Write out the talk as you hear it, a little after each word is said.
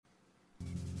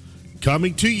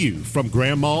Coming to you from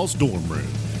Grandma's dorm room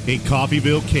in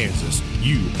Coffeyville, Kansas,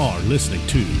 you are listening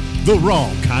to The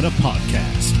Wrong Kind of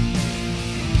Podcast.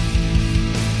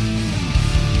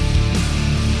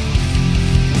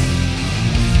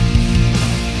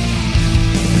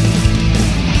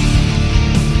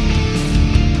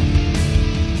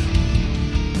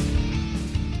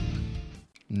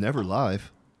 Never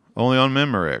live. Only on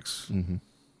Memorex. Mm-hmm.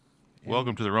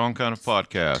 Welcome to The Wrong Kind of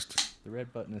Podcast. The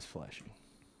red button is flashing.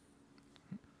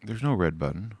 There's no red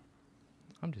button.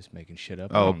 I'm just making shit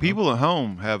up. Oh, people at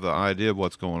home have the idea of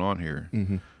what's going on here.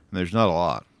 Mm-hmm. And there's not a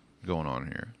lot going on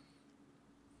here.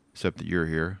 Except that you're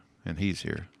here and he's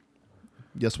here.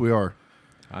 Yes, we are.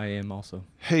 I am also.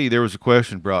 Hey, there was a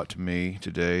question brought to me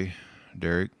today,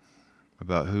 Derek,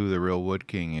 about who the real Wood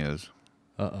King is.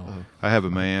 Uh-oh. I have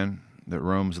a man that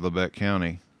roams Lebec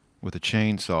County with a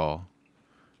chainsaw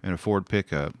and a Ford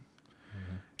pickup.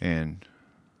 Mm-hmm. And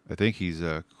I think he's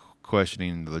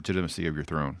questioning the legitimacy of your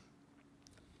throne.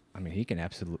 I mean, he can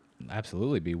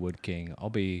absolutely be Wood King. I'll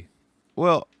be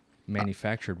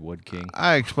manufactured Wood King.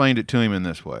 I explained it to him in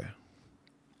this way.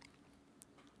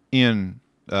 In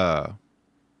the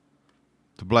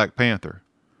Black Panther,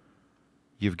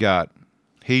 you've got,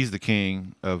 he's the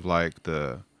king of like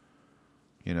the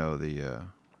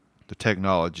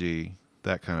technology,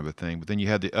 that kind of a thing. But then you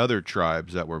had the other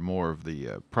tribes that were more of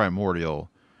the primordial,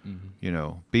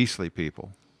 beastly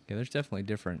people. Yeah, there's definitely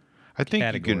different I think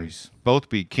categories. You can both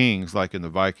be kings like in the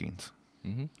Vikings.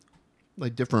 Mm-hmm.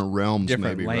 Like different realms,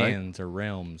 different maybe, lands or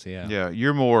realms, yeah. Yeah,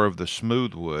 you're more of the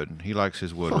smooth wood. He likes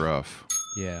his wood rough.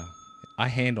 Yeah. I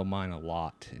handle mine a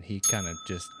lot, and he kind of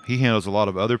just... He handles a lot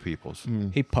of other people's.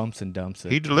 He pumps and dumps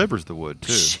it. He delivers the wood,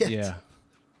 too. Shit. Yeah.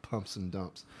 Pumps and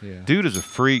dumps. Yeah. Dude is a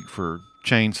freak for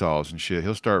chainsaws and shit.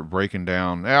 He'll start breaking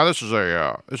down. Yeah, this is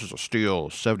a steel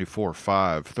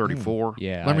 74.5 34.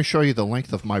 Yeah. Let me show you the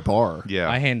length of my bar. Yeah.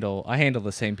 I handle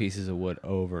the same pieces of wood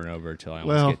over and over until I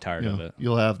almost get tired of it.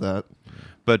 You'll have that.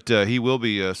 But he will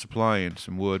be supplying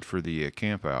some wood for the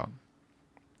camp out.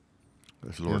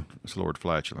 It's Lord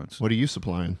Flatulence. What are you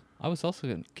supplying? I was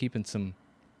also keeping some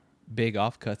big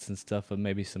offcuts and stuff of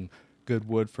maybe some good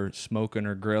wood for smoking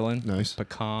or grilling. Nice.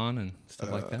 Pecan and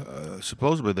stuff like that.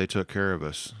 Supposedly they took care of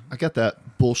us. I got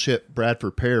that bullshit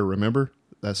Bradford pear, remember?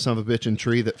 That son of a bitch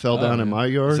tree that fell down in my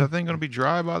yard? Is that thing going to be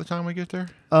dry by the time we get there?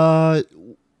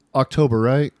 October,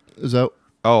 right? Is that...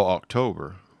 Oh,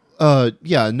 October.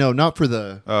 Yeah, no, not for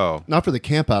the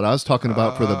camp out. I was talking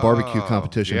about for the barbecue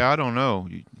competition. Yeah, I don't know.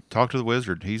 You talk to the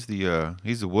wizard. He's the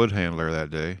wood handler that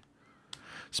day.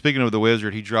 Speaking of the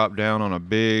wizard, he dropped down on a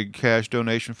big cash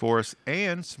donation for us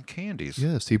and some candies.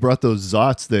 Yes, he brought those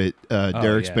Zots that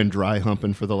Derek's been dry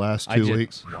humping for the last 2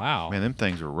 weeks. Wow. Man, them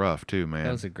things are rough too, man.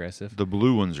 That was aggressive. The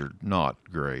blue ones are not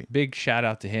great. Big shout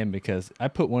out to him because I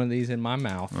put one of these in my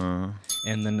mouth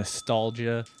and the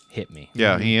nostalgia hit me.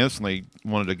 Yeah, he instantly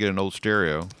wanted to get an old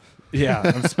stereo. Yeah,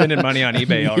 I'm spending money on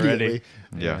eBay already.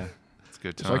 Yeah.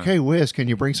 Good It's time. like, hey, Wiz, can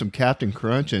you bring some Captain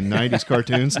Crunch and 90s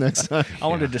cartoons next time? I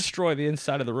want to destroy the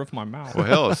inside of the roof of my mouth. Well,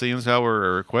 hell, seeing as how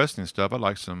we're requesting stuff, I'd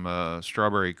like some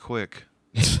Strawberry Quick.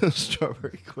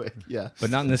 Strawberry Quick, yeah. But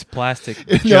not in this plastic.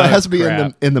 No, it has to be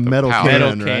in the metal powder. can,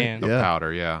 Metal right? can. The Yeah.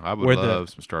 powder, yeah. I would Where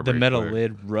love some Strawberry the metal Quick.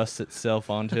 lid rusts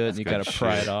itself onto it, and you got to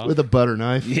pry it off. With a butter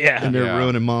knife. Yeah. And they're Yeah.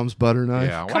 ruining Mom's butter knife.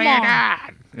 Yeah. Come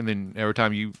on. And then every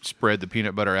time you spread the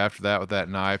peanut butter after that with that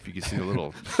knife, you can see the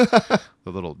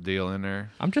little deal in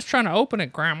there. I'm just trying to open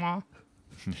it, Grandma.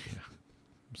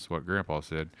 That's what Grandpa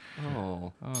said.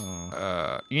 Oh.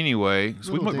 Anyway,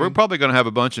 so Little we're ding. probably going to have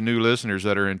a bunch of new listeners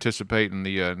that are anticipating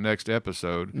the next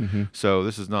episode. Mm-hmm. So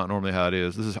this is not normally how it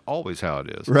is. This is always how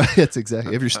it is. Right, that's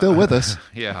exactly. If you're still with us.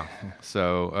 Yeah.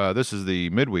 So this is the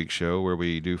midweek show where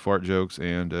we do fart jokes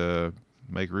and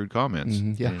make rude comments.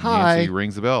 Yeah. And Hi. Nancy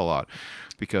rings the bell a lot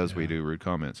because we do rude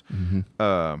comments. Mm-hmm.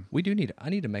 I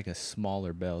need to make a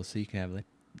smaller bell so you can have a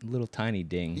little tiny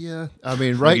ding. Yeah. I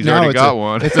mean, right He's now already it's got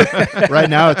one. right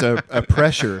now it's a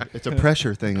pressure. It's a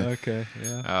pressure thing. Okay.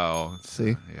 Yeah. Oh,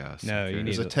 See? yeah. No, you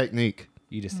It's need a technique.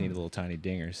 You just need a little tiny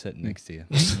dinger sitting next to you.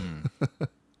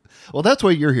 Well, that's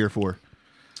what you're here for.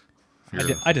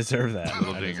 I deserve that.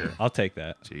 Little I dinger. deserve- I'll take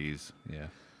that. Jeez. Yeah.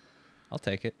 I'll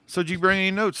take it. So did you bring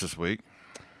any notes this week?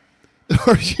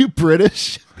 Are you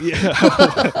British? Yeah.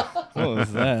 What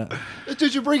was that?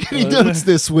 Did you bring any notes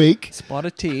this week? Spot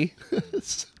of tea.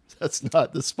 That's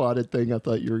not the spotted thing I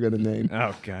thought you were going to name.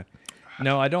 Oh, God.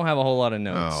 No, I don't have a whole lot of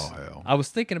notes. Oh, hell. I was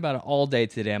thinking about it all day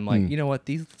today. I'm like, you know what?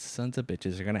 These sons of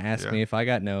bitches are going to ask me if I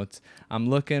got notes. I'm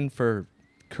looking for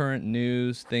current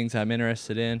news, things I'm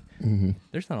interested in. Mm-hmm.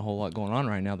 There's not a whole lot going on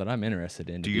right now that I'm interested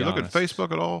in. Do you look at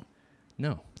Facebook at all?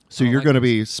 No. So you're going to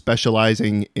be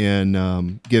specializing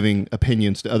in giving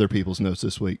opinions to other people's notes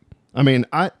this week. I mean,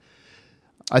 I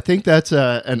think that's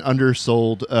an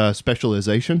undersold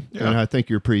specialization, and I think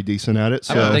you're pretty decent at it.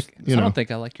 So I don't think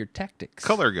I like your tactics.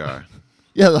 Color guy.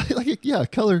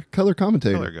 Color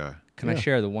commentator. Color guy. Can I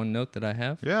share the one note that I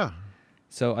have? Yeah.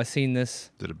 So I seen this.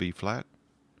 Did it B flat?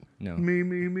 No.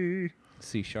 Me.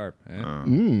 C sharp. Yeah, I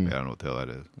don't know what the hell that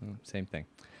is. Same thing.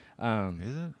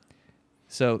 Is it?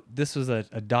 So this was a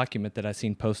document that I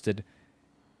seen posted.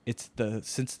 It's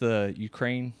since the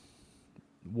Ukraine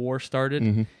war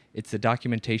started, it's the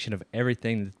documentation of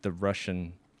everything that the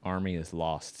Russian army has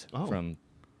lost from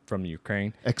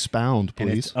Ukraine. Expound, please.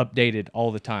 And it's updated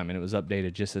all the time, and it was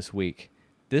updated just this week.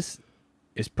 This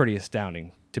is pretty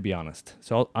astounding, to be honest.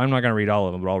 So I'm not going to read all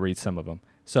of them, but I'll read some of them.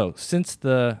 So since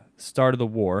the start of the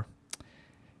war,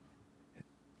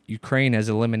 Ukraine has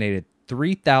eliminated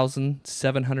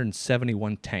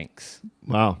 3,771 tanks.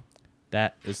 Wow.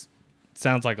 That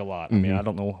sounds like a lot. I mean, I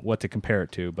don't know what to compare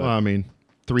it to, but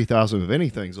 3,000 of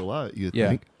anything's a lot, you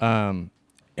think?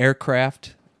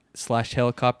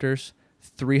 Aircraft/helicopters,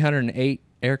 308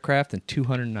 aircraft and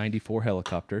 294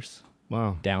 helicopters.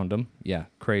 Wow. Downed them. Yeah,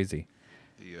 crazy.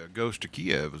 The Ghost of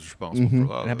Kiev is responsible for a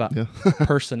lot And how of it. about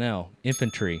personnel,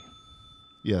 infantry,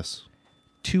 Yes.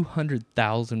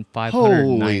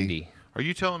 200,590 Are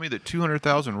you telling me that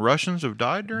 200,000 Russians have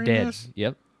died during dead. this?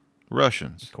 Yep.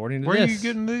 Russians. According to Where this. are you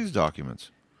getting these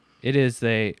documents? It is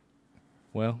you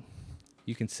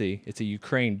can see it's a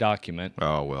Ukraine document,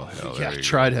 Oh, well, hell, there you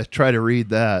Try to read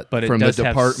that but from it does the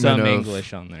have Department some of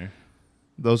English on there.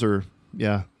 Those are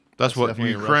That's what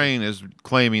definitely Ukraine is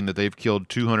claiming, that they've killed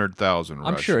 200,000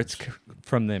 Russians. I'm sure it's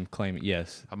from them claiming,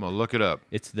 yes. I'm going to look it up.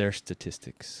 It's their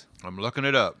statistics. I'm looking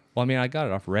it up. Well, I mean, I got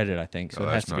it off Reddit, I think, so Oh,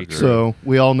 it has that's to be not good. true. So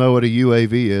we all know what a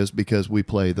UAV is because we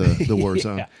play the war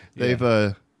zone.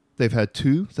 Yeah. They've had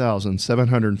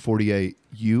 2,748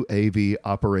 UAV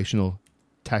operational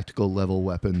tactical level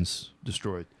weapons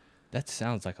destroyed. That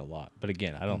sounds like a lot, but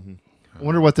again, I don't. I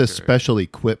wonder what this special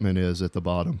equipment is at the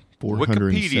bottom.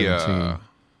 417. Wikipedia.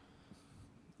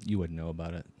 You wouldn't know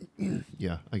about it.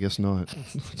 Yeah, I guess not.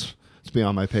 It's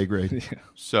beyond my pay grade.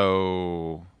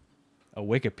 So, A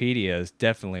Wikipedia is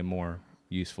definitely more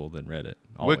useful than Reddit.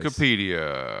 Always.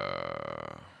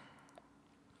 Wikipedia.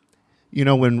 You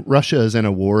know, when Russia is in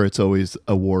a war, it's always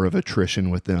a war of attrition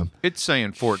with them. It's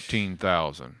saying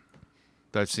 14,000.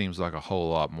 That seems like a whole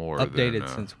lot more. Updated than,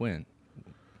 since when?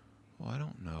 Well, I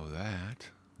don't know that.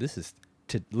 This is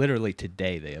literally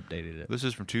today they updated it. This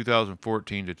is from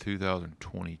 2014 to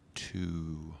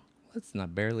 2022. That's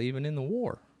not barely even in the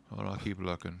war. Hold on, I'll keep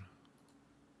looking.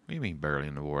 What do you mean barely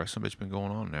in the war? Something's been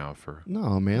going on now for...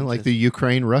 No, man, like the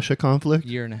Ukraine-Russia conflict?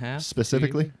 Year and a half?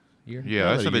 Specifically? Year? Yeah,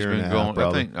 Probably that's a something's year and been a half, going.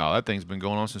 probably. That thing's been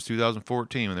going on since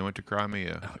 2014 when they went to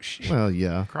Crimea. Oh, shit. Well,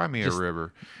 yeah. Crimea Just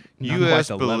River. not U.S.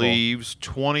 quite the level. believes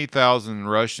 20,000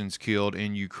 Russians killed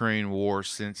in Ukraine war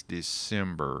since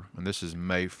December, and this is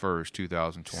May 1st,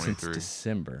 2023. Since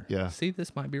December. Yeah. See,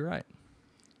 this might be right.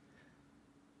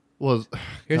 Well,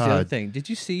 Here's the God. other thing. Did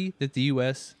you see that the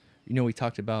U.S., we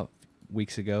talked about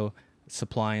weeks ago,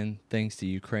 supplying things to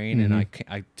Ukraine, and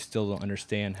I still don't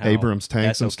understand how Abrams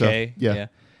tanks that's and stuff. okay. Yeah.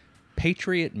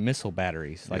 Patriot missile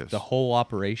batteries, like Yes. the whole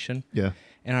operation. Yeah.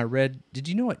 And I read, did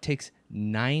you know it takes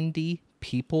 90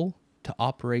 people to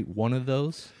operate one of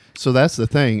those? So that's the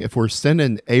thing. If we're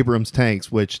sending Abrams tanks,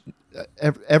 which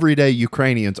everyday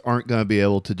Ukrainians aren't going to be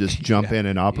able to just jump in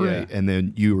and operate, Yeah. and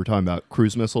then you were talking about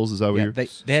cruise missiles, is that what Yeah, you're... they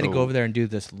had to so- go over there and do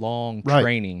this long Right.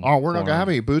 training. Oh, we're not for going to have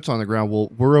them. any boots on the ground.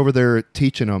 Well, we're over there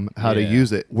teaching them how to Yeah.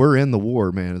 use it. We're in the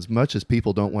war, man, as much as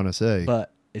people don't want to say.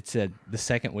 But it said the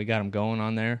second we got them going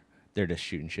on there, they're just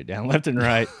shooting shit down left and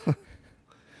right.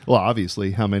 Well,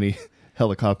 obviously, how many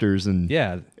helicopters and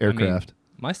Yeah. aircraft?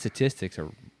 My statistics are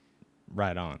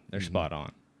right on. They're spot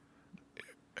on.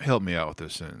 Help me out with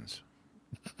this sentence.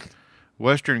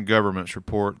 Western governments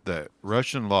report that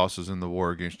Russian losses in the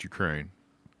war against Ukraine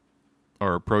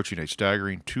are approaching a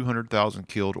staggering 200,000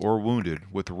 killed or wounded,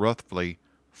 with roughly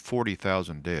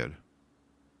 40,000 dead.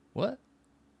 What?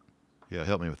 Yeah,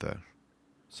 help me with that.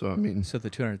 So, I mean, So the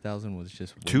 200,000 was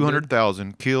just wounded?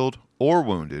 200,000 killed or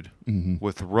wounded,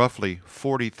 with roughly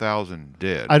 40,000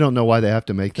 dead. I don't know why they have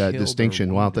to make that Killed or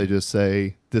distinction. Why don't they wounded. just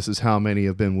say, this is how many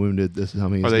have been wounded, this is how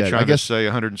many Are is they dead? trying I guess, to say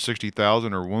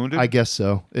 160,000 are wounded? I guess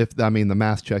so. The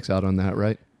math checks out on that,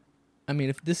 right? I mean,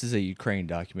 if this is a Ukraine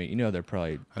document, they're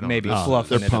probably don't maybe know.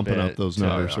 fluffing They're it a pumping bit up those to,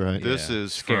 numbers, right? This yeah,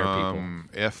 is scare from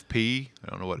FP. I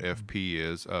don't know what FP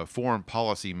is. Foreign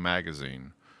Policy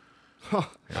Magazine.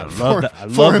 I love that. I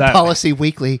love Foreign that. Policy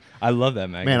Weekly. I love that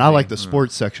magazine. Man, I like the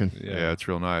sports section. Yeah, it's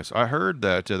real nice. I heard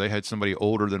that they had somebody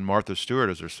older than Martha Stewart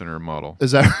as their center model.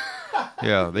 Is that?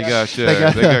 Yeah, they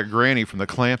got Granny from the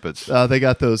Clampets. They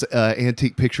got those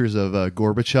antique pictures of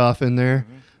Gorbachev in there,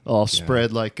 all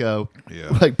spread like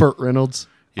Burt Reynolds.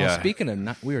 Yeah, Speaking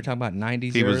of, we were talking about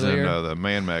 90s he was earlier. in the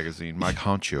Man magazine, Mike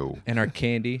Honcho. And our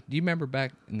candy. Do you remember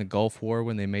back in the Gulf War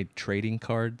when they made trading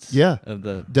cards? Yeah. Of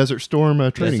the Desert Storm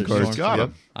trading Desert cards. Storm. He's got Yep.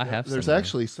 them. I have There's some.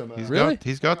 actually some. Really?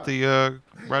 He's got the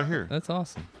right here. That's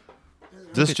awesome.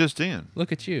 This just in.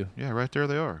 Look at you. Yeah, right there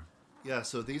they are. Yeah,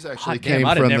 so these actually Hot came damn,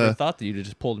 I'd have from never the. thought that you'd have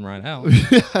just pulled them right out.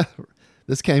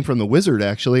 This came from the Wizard,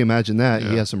 actually. Imagine that. He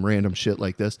Yeah. has some random shit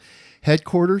like this.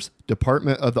 Headquarters,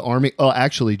 Department of the Army. Oh,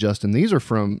 actually, Justin, these are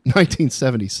from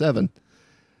 1977.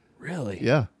 Really?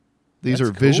 Yeah. These That's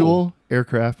are cool. visual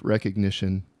aircraft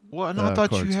recognition. Well, no, I thought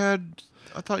cards. you had.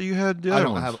 I thought you had the I other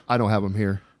don't ones. have. I don't have them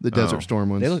here. The Desert Storm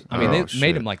ones. They look. I mean, Oh, they shit.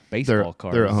 made them like baseball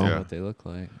cards. they're at home. That's Yeah. what they look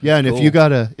like. Yeah, and That's if you cool.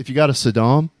 got a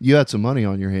Saddam, you had some money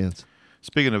on your hands.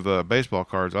 Speaking of baseball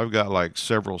cards, I've got like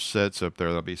several sets up there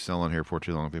that I'll be selling here for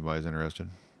too long if anybody's interested.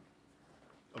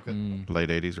 Okay. Late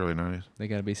 80s, early 90s. They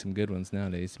got to be some good ones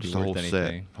nowadays to be Just the worth whole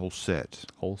anything. set. Whole set.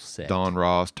 Whole set. Don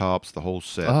Ross, Tops, the whole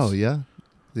set. Oh yeah,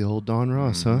 the old Don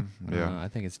Ross, huh? Yeah. I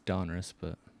think it's Donruss,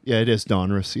 but Yeah, it is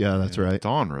Donruss. Yeah, that's right.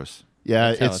 Donruss. Yeah,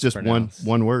 That's how it's it's just pronounced.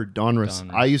 one word, Donruss.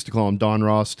 Donruss. I used to call him Don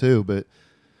Ross too, but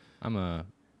I'm a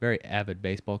very avid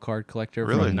baseball card collector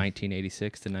Really? from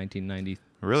 1986 to 1996.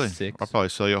 Really? I'll probably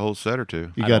sell you a whole set or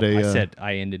two. you I got don't- I a said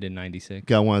I ended in 96.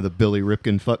 got one of the Billy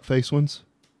Ripken fuckface ones.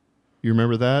 You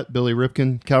remember that? Billy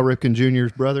Ripken, Cal Ripken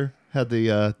Jr.'s brother, had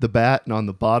the bat, and on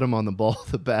the bottom on the ball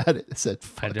of the bat it said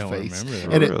fuckface. I don't remember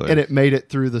that. And Really? it made it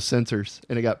through the sensors,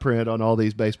 and it got printed on all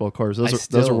these baseball cards. Those I are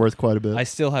still- worth quite a bit. I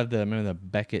still have remember the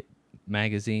Beckett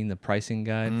magazine, the pricing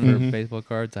guide Mm-hmm. for baseball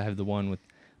cards. I have the one with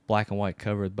black and white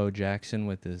cover with Bo Jackson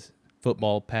with his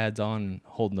football pads on and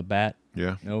holding the bat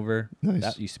Yeah. over. Nice.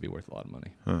 That used to be worth a lot of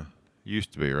money. Huh.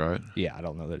 Used to be, right? Yeah, I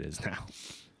don't know that it is now.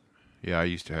 Yeah, I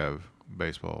used to have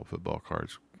baseball, football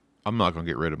cards. I'm not going to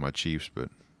get rid of my Chiefs, but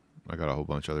I got a whole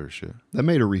bunch of other shit. That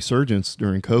made a resurgence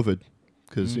during COVID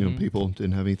because people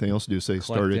didn't have anything else to do, so they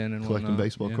started Collecting and collecting whatnot,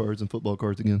 baseball yeah. cards and football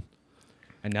cards again.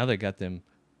 And now they got them,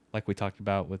 like we talked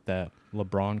about with that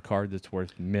LeBron card that's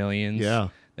worth millions. Yeah.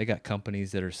 They got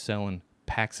companies that are selling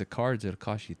packs of cards that'll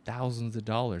cost you thousands of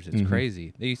dollars. Mm-hmm. It's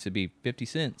crazy. They used to be 50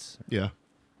 cents. Yeah.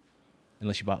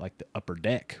 Unless you bought like the upper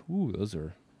deck. Ooh, those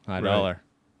are high Right. dollar.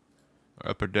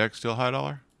 Upper Deck still high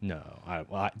dollar? No,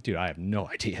 dude, I have no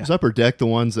idea. Was Upper Deck the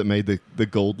ones that made the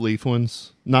gold leaf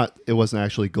ones? Not, it wasn't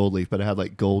actually gold leaf, but it had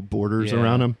like gold borders Yeah.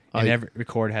 around them. And every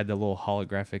record had the little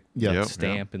holographic Yeah. Yep,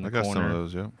 stamp yep. in the I got corner. some of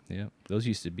those, yeah. Yeah, those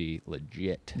used to be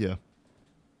legit. Yeah.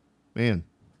 Man,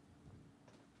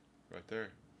 Right there.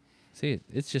 See,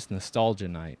 it's just nostalgia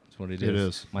night. That's what it is. It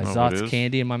is. My Oh, it Zot's is?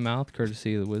 candy in my mouth,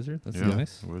 courtesy of the wizard. That's Yeah.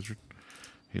 nice. Wizard.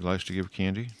 He likes to give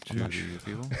candy to not the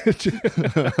people.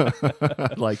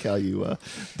 I like how you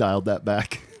dialed that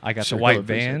back. I got Sure, the white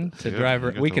appreciate van to Yeah, drive.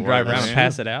 you got We the can white drive around and van.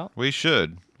 pass it out. We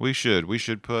should. We should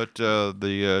put the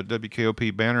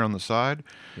WKOP banner on the side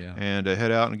Yeah. and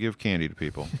head out and give candy to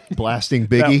people. Blasting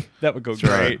Biggie. That would go That's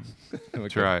right. great. That would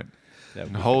That's go- right. that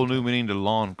would A be whole new meaning to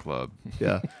Lawn Club.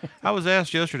 Yeah. I was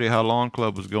asked yesterday how Lawn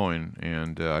Club was going,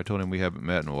 and I told him we haven't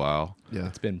met in a while, Yeah.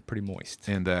 It's been pretty moist.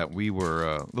 and that we were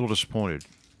a little disappointed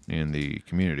in the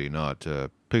community not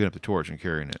picking up the torch and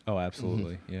carrying it. Oh,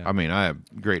 absolutely. Yeah. I mean, I have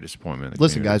great disappointment. In the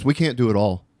Listen, community. guys, we can't do it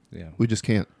all. yeah. We just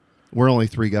can't. We're only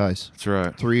three guys. That's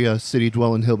right. Three city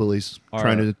dwelling hillbillies Our-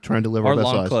 trying to live Our our best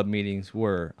lawn lives. club meetings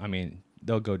were, I mean,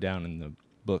 they'll go down in the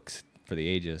books for the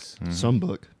ages. Some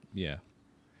book. Yeah.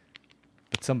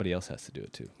 But somebody else has to do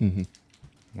it too.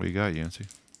 What you got, Yancey?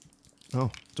 Oh,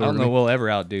 I don't know we'll ever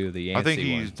outdo the Yancey I think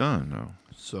he's one done, though.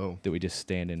 So that we just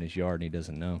stand in his yard and he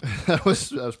doesn't know. that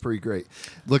was pretty great.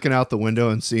 Looking out the window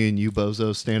and seeing you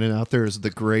bozos standing out there is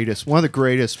one of the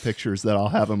greatest pictures that I'll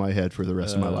have in my head for the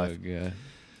rest of my life. God.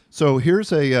 So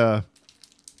here's a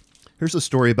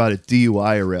story about a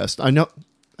DUI arrest. I know.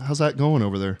 How's that going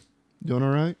over there? Doing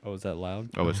all right? Oh, is that loud?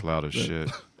 Oh, it's loud as shit.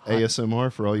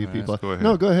 ASMR for all you people. go ahead.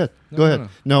 No, go ahead. Go ahead.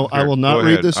 No, I Here, will not go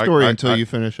read ahead. this story until you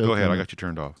finish. Go ahead. opening I it. got you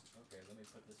turned off.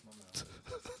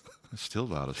 It's still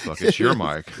loud as fuck. It's your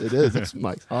mic. It is. It's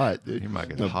Mike's hot, dude. Your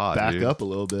mic is No, hot, back dude. up a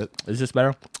little bit. Is this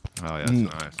better? Oh, yeah, that's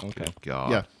nice. Okay. Good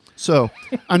God. Yeah. So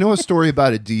I know a story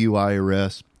about a DUI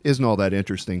arrest. Isn't all that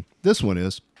interesting. This one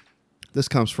is. This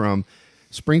comes from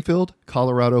Springfield,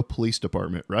 Colorado Police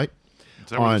Department, right? Is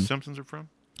that where On- the Simpsons are from?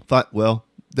 Well,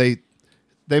 they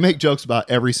make jokes about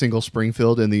every single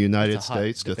Springfield in the United It's a hot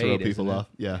States to debate, throw people isn't it? off.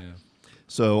 Yeah.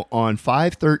 So on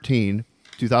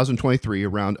 5/13/2023,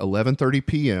 around 11:30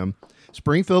 p.m.,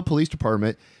 Springfield Police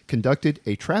Department conducted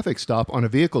a traffic stop on a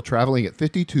vehicle traveling at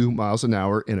 52 miles an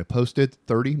hour in a posted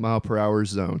 30-mile-per-hour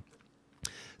zone.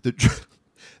 The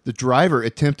driver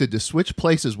attempted to switch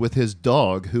places with his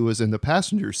dog, who was in the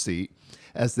passenger seat,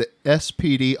 as the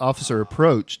SPD officer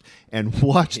approached and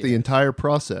watched the entire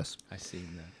process. I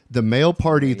seen that. The male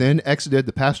party then exited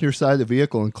the passenger side of the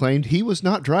vehicle and claimed he was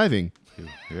not driving.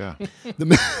 Yeah.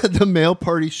 The male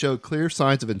party showed clear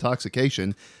signs of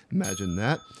intoxication. Imagine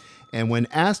that. And when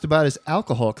asked about his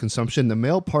alcohol consumption, the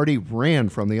male party ran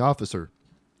from the officer.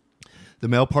 The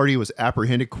male party was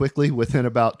apprehended quickly within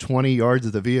about 20 yards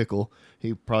of the vehicle.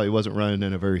 He probably wasn't running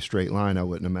in a very straight line, I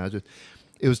wouldn't imagine.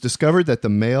 It was discovered that the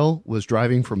male was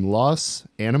driving from Los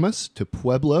Animas to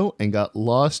Pueblo and got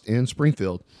lost in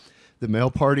Springfield. The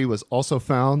male party was also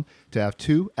found to have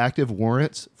 2 active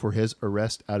warrants for his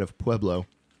arrest out of Pueblo.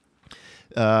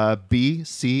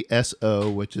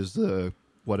 BCSO, which is the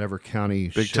whatever county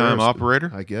Big time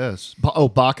operator, I guess.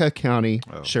 Baca County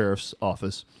Sheriff's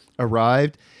Office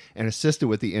arrived and assisted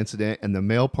with the incident, and the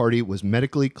male party was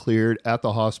medically cleared at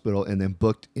the hospital and then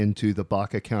booked into the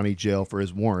Baca County Jail for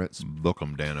his warrants. Book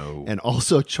 'em, Dano. And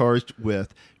also charged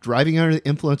with driving under the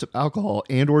influence of alcohol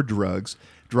and or drugs,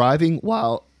 driving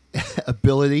while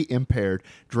ability impaired,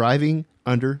 driving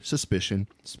under suspicion,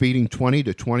 speeding 20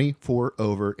 to 24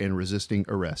 over, and resisting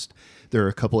arrest. There are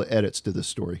a couple of edits to this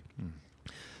story.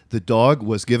 The dog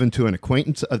was given to an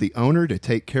acquaintance of the owner to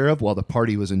take care of while the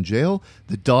party was in jail.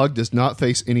 The dog does not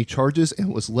face any charges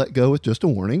and was let go with just a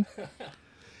warning.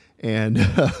 And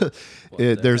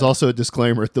there's also a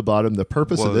disclaimer at the bottom. The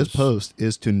purpose of this post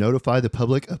is to notify the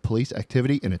public of police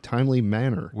activity in a timely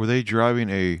manner. Were they driving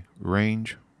a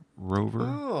Range Rover?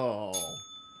 Oh,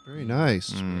 very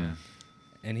nice.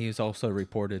 And he was also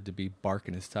reported to be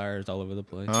barking his tires all over the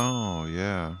place. Oh,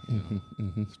 yeah.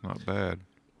 It's not bad.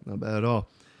 Not bad at all.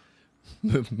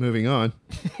 Moving on.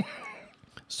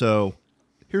 So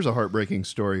here's a heartbreaking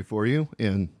story for you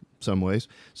in some ways.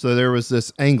 So there was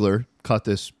this angler caught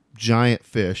this giant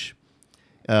fish,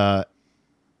 and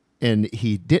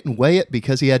he didn't weigh it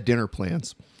because he had dinner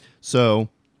plans. So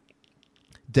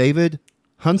David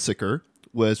Hunsaker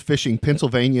was fishing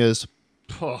Pennsylvania's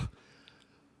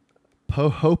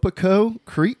Pohopico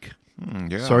Creek.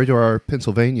 Yeah. Sorry to our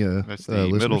Pennsylvania That's the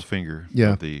listeners. middle finger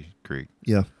Yeah. of the creek.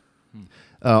 Yeah.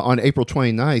 On April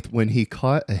 29th, when he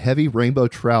caught a heavy rainbow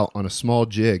trout on a small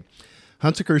jig.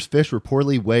 Hunsaker's fish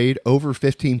reportedly weighed over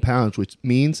 15 pounds, which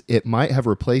means it might have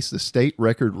replaced the state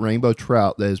record rainbow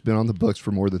trout that has been on the books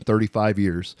for more than 35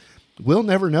 years. We'll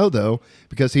never know, though,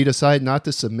 because he decided not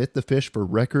to submit the fish for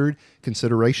record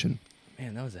consideration.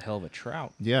 Man, that was a hell of a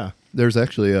trout. Yeah, there's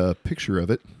actually a picture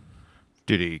of it.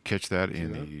 Did he catch that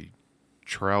in the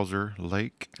Trouser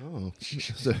Lake? Oh,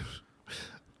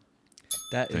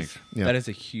 Thanks. That is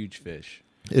a huge fish.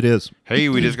 It is. Hey,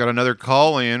 we just got another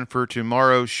call in for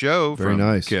tomorrow's show Very from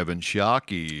nice. Kevin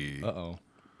Shockey. Uh-oh.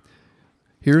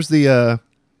 Here's the.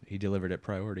 He delivered at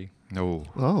priority. No.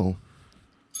 Oh,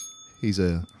 he's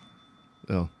a.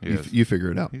 Oh, Yes. you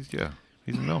figure it out. He's a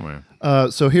mailman.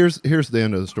 So here's the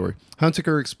end of the story.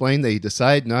 Hunsaker explained that he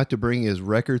decided not to bring his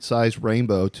record-sized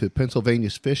rainbow to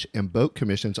Pennsylvania's Fish and Boat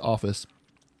Commission's office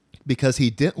because he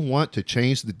didn't want to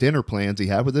change the dinner plans he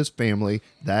had with his family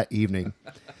that evening.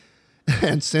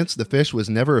 And since the fish was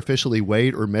never officially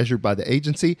weighed or measured by the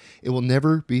agency, it will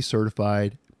never be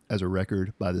certified as a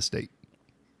record by the state.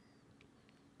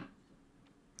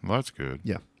 Well, that's good.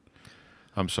 Yeah.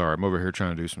 I'm sorry. I'm over here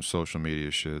trying to do some social media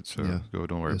shit, so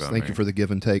don't worry Yes, about thank me. you for the give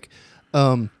and take.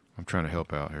 I'm trying to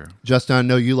help out here. Justin, I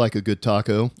know you like a good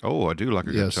taco. Oh, I do like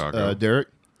a good taco. Derek,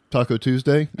 Taco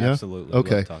Tuesday? Yeah? Absolutely.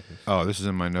 Okay. Love tacos. Oh, this is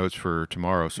in my notes for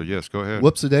tomorrow, so yes, go ahead.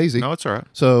 Whoops-a-daisy. No, it's all right.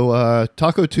 So,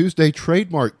 Taco Tuesday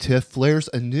trademark tiff flares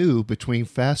anew between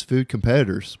fast food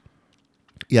competitors.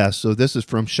 Yeah, so this is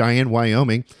from Cheyenne,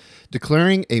 Wyoming.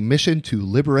 Declaring a mission to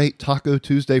liberate Taco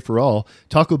Tuesday for all,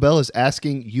 Taco Bell is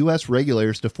asking U.S.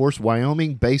 regulators to force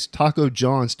Wyoming-based Taco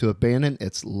John's to abandon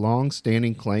its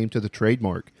long-standing claim to the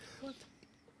trademark.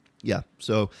 Yeah,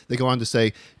 so they go on to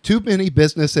say, too many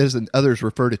businesses and others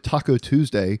refer to Taco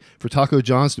Tuesday for Taco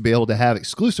John's to be able to have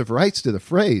exclusive rights to the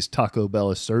phrase, Taco Bell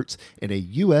asserts in a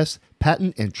U.S.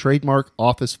 Patent and Trademark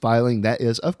Office filing that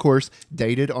is, of course,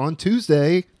 dated on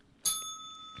Tuesday.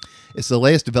 It's the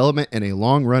latest development in a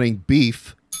long-running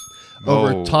beef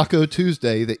over Taco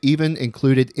Tuesday that even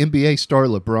included NBA star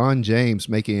LeBron James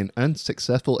making an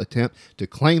unsuccessful attempt to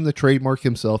claim the trademark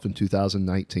himself in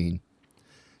 2019.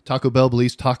 Taco Bell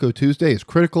believes Taco Tuesday is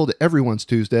critical to everyone's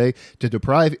Tuesday. To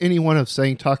deprive anyone of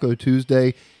saying Taco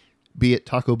Tuesday be it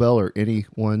Taco Bell or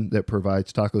anyone that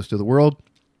provides tacos to the world,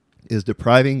 is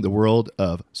depriving the world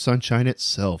of sunshine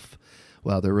itself.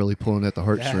 Wow, they're really pulling at the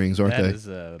heartstrings, aren't they? That is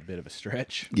a bit of a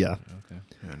stretch. Yeah. Okay.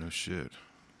 Yeah, no shit.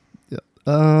 Yeah.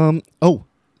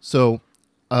 So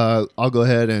I'll go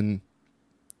ahead and,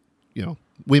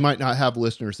 we might not have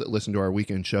listeners that listen to our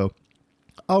weekend show.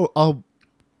 I'll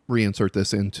reinsert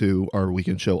this into our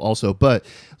weekend show also. But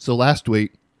so last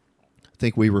week, I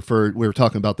think we were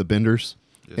talking about the Benders,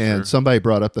 and somebody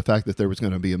brought up the fact that there was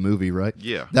going to be a movie, right?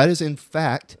 Yeah. That is in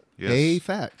fact a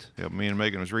fact. Yeah, me and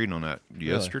Megan was reading on that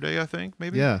yesterday, I think,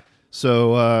 maybe. Yeah.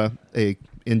 So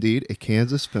indeed, a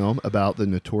Kansas film about the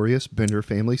notorious Bender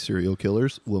family serial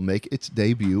killers will make its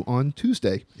debut on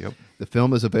Tuesday. Yep. The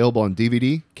film is available on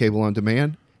DVD, cable on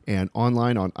demand, and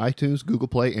online on iTunes, Google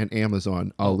Play, and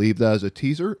Amazon. I'll leave that as a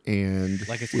teaser, and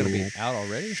Like it's going to be out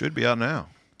already? Should be out now.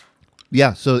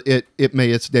 yeah. So it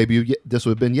made its debut. This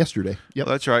would have been yesterday. Yep.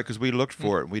 Well, that's right, because we looked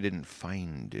for it and we didn't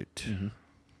find it. Mm-hmm.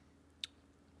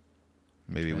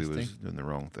 Maybe we was Interesting. doing the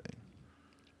wrong thing.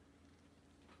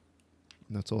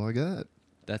 That's all I got.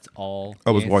 That's all.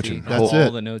 I was Yancey, watching That's Whole- all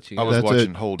That's the notes you I got. was That's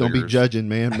watching it. Whole Don't be Diggers. judging,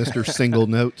 man, Mr. Single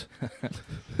Note.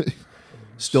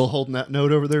 Still holding that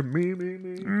note over there. Me.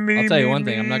 I'll tell you one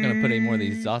thing. I'm not going to put any more of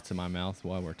these dots in my mouth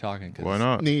while we're talking. Cause Why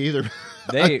not? Me either.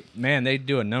 They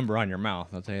do a number on your mouth.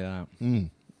 I'll tell you that.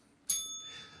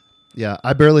 Yeah,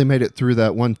 I barely made it through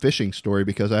that one fishing story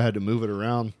because I had to move it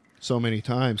around so many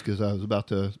times because I was about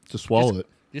to swallow it.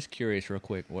 Just curious, real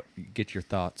quick. Get your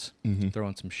thoughts.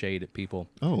 Throwing some shade at people.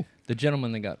 Oh, The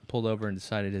gentleman that got pulled over and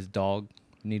decided his dog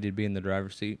needed to be in the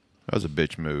driver's seat. That was a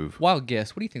bitch move. Wild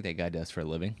guess. What do you think that guy does for a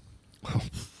living?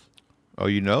 Oh,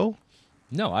 you know?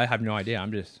 No, I have no idea.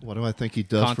 I'm just what do I think he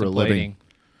does for a living? contemplating.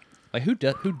 Like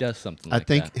who does something I like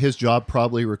think that? his job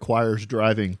probably requires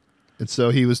driving, and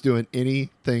so he was doing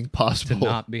anything To possible.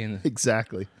 not be in the,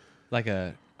 Exactly. like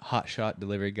a hot shot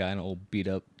delivery guy in an old beat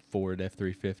up Ford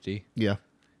F-350. Yeah.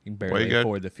 You can Well, barely you got-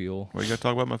 afford the fuel. Well, you got to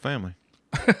talk about my family.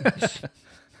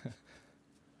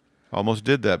 Almost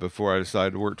did that before I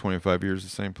decided to work 25 years at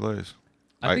the same place.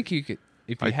 I think you could,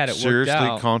 if you I had it worked seriously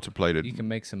out, contemplated. you can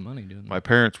make some money doing My that.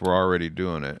 parents were already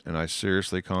doing it, and I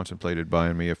seriously contemplated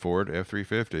buying me a Ford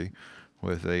F-350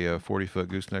 with a 40-foot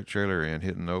gooseneck trailer and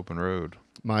hitting the open road.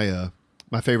 My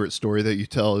favorite story that you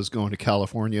tell is going to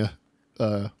California,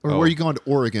 or were you going to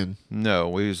Oregon? No,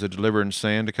 we was delivering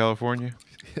sand to California.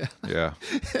 Yeah.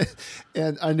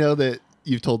 And I know that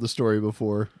you've told the story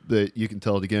before, that you can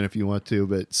tell it again if you want to,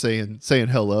 but saying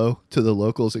hello to the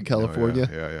locals in California.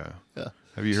 Oh, yeah. Yeah.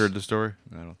 Have you heard the story?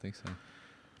 I don't think so.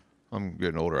 I'm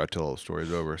getting older. I tell all the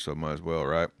stories over, so might as well,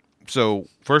 right? So,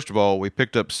 first of all, we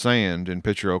picked up sand in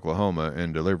Pitcher, Oklahoma,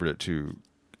 and delivered it to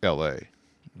L.A.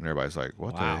 And everybody's like,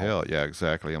 what Wow. the hell? Yeah,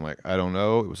 exactly. I'm like, I don't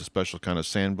know. It was a special kind of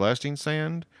sandblasting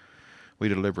sand. We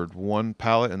delivered one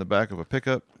pallet in the back of a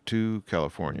pickup to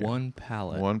California. One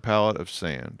pallet. One pallet of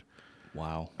sand.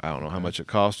 Wow. I don't know how much it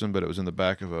cost him, but it was in the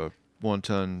back of a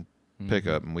 1-ton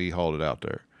pickup, and we hauled it out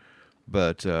there.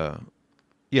 But,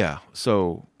 yeah,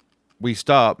 so we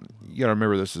stopped. You got to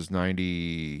remember this is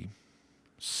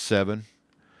 97.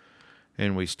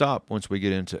 And we stop once we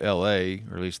get into L.A.,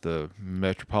 or at least the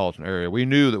metropolitan area. We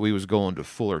knew that we was going to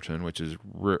Fullerton, which is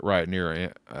right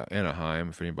near Anaheim,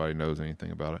 if anybody knows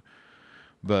anything about it.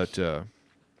 But to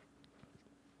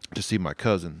see my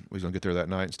cousin, we was going to get there that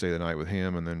night and stay the night with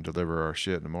him and then deliver our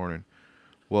shit in the morning.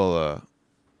 Well,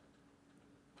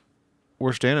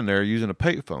 we're standing there using a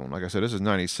payphone. Like I said, this is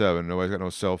 97. Nobody's got no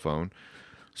cell phone.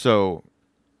 So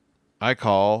I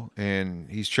call, and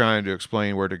he's trying to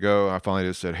explain where to go. I finally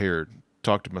just said, here,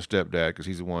 talk to my stepdad, because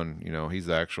he's the one, he's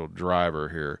the actual driver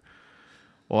here.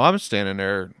 Well, I'm standing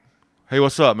there. Hey,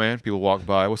 what's up, man? People walk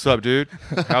by. What's up, dude?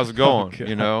 How's it going?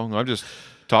 I'm just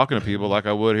talking to people like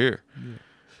I would here. Yeah.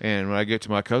 And when I get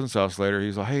to my cousin's house later,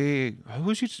 he's like, hey,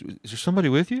 who's you? Is there somebody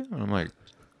with you? And I'm like,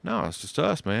 no, it's just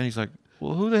us, man. He's like,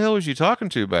 well, who the hell was you talking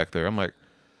to back there? I'm like,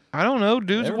 I don't know.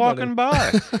 Dude's walking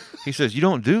by. He says, you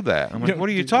don't do that. I'm like, what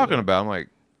are you talking about? I'm like,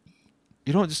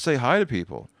 you don't just say hi to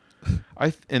people.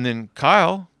 And then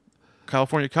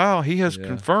California Kyle, he has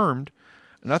confirmed,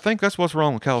 and I think that's what's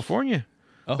wrong with California.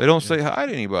 Oh, they don't say hi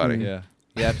to anybody. Yeah,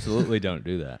 you absolutely don't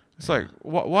do that. It's like,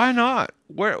 why not?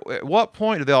 At what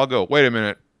point do they all go, wait a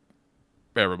minute,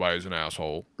 everybody's an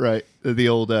asshole? Right. The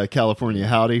old California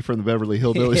howdy from the Beverly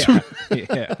Hillbillies.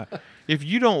 Yeah. If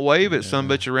you don't wave at some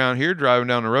bitch around here driving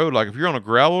down the road, like if you're on a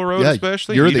gravel road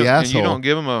especially, you're and the and you asshole. don't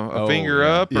give them a finger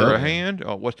up or a hand,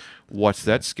 what's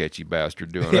that sketchy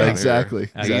bastard doing? Yeah, out exactly.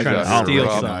 Here? Exactly. He's I'll steal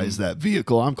recognize that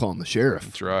vehicle. I'm calling the sheriff.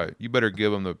 That's right. You better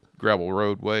give them the gravel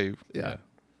road wave. Yeah.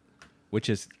 Which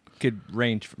is could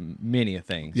range from many a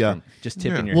things. Yeah. From just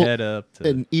tipping Yeah. your head up to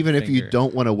And even if you finger.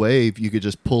 don't want to wave, you could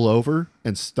just pull over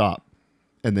and stop,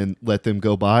 and then let them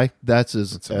go by. That's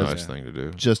It's a nice thing to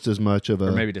do. just as much of a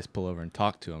Or maybe just pull over and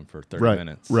talk to them for 30 right,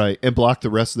 minutes. right, and block the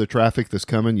rest of the traffic that's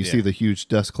coming. You Yeah. see the huge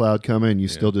dust cloud coming, and you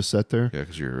still just sit there. Yeah,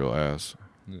 because you're a real ass.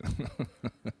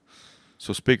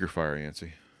 So speaker fire,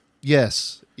 Yancey.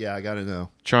 Yes, yeah, I got to know.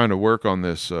 Trying to work on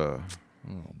this.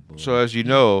 So as you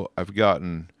know, I've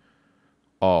gotten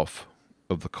off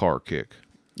of the car kick.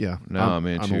 Yeah, Now I'm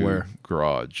into aware.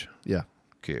 garage Yeah,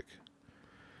 kick.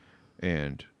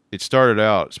 And it started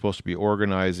out supposed to be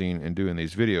organizing and doing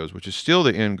these videos, which is still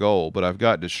the end goal, but I've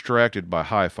got distracted by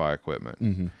hi-fi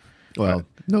equipment. well,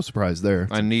 no surprise there.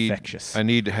 I need infectious.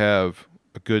 to have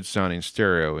a good sounding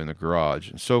stereo in the garage.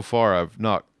 And so far I've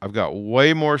got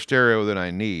way more stereo than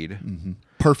I need.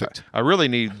 Perfect. I really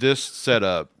need this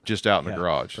setup just out in the Yeah,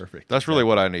 garage. perfect. That's really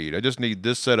what I need. I just need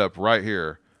this setup right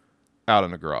here out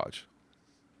in the garage.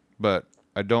 But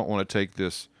I don't want to take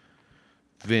this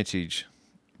vintage,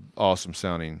 awesome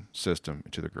sounding system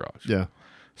into the garage. Yeah,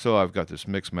 So I've got this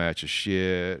mix match of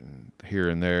shit and here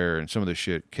and there, and some of the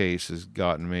shit Case has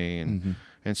gotten me, and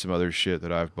some other shit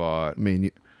that I've bought. I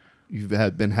mean, you've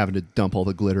been having to dump all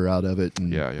the glitter out of it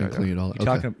and, Yeah, and clean it all. You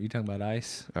talking about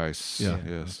ice? Yeah. Yeah.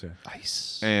 Yes. Okay.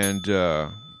 Ice. And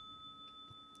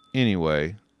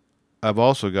anyway, I've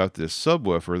also got this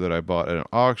subwoofer that I bought at an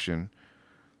auction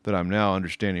that I'm now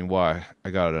understanding why I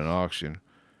got it at an auction,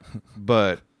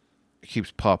 but it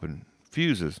keeps popping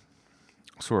fuses.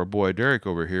 So our boy Derek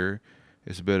over here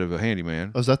is a bit of a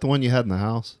handyman. Oh, is that the one you had in the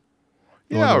house?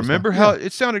 The one Yeah, that was remember fine? how Yeah.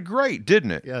 it sounded great,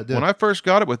 didn't it? Yeah, it did. When I first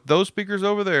got it with those speakers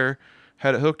over there,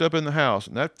 had it hooked up in the house,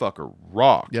 and that fucker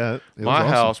rocked. Yeah, it was my awesome.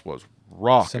 house was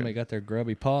rocking. Somebody got their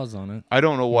grubby paws on it. I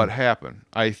don't know what happened.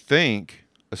 I think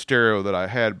a stereo that I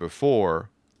had before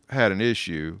had an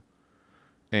issue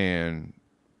and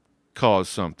caused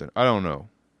something. I don't know.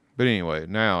 But anyway,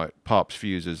 now it pops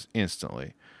fuses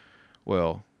instantly.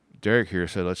 Well, Derek here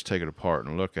said, let's take it apart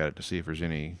and look at it to see if there's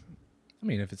any I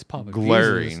mean, if it's popping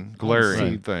glaring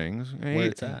Right. things. And Where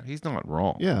it's at. He's not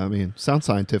wrong. Yeah, I mean, sounds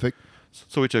scientific.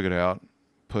 So we took it out,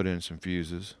 put in some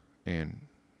fuses, and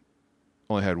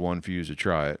only had one fuse to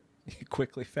try it, you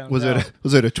quickly found Was out.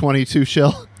 it a 22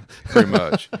 shell? pretty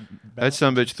much. That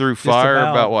sumbitch threw fire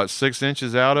about. about, what, 6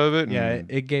 inches out of it? Yeah, and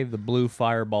it gave the blue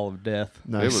fireball of death.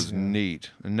 Nice. it was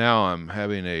neat. And now I'm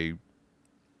having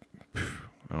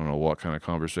I don't know what kind of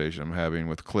conversation I'm having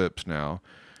with clips now.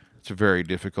 It's a very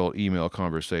difficult email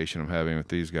conversation I'm having with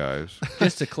these guys.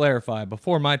 Just to clarify,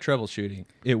 before my troubleshooting,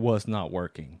 it was not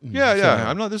working. Yeah.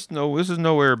 I'm not. This is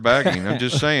nowhere bagging. I'm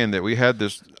just saying that we had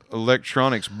this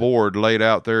electronics board laid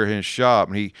out there in his shop,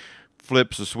 and he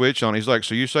flips the switch on. He's like,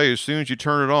 "So you say as soon as you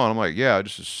turn it on?" I'm like, "Yeah,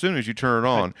 just as soon as you turn it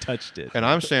on." I touched it. And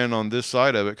I'm standing on this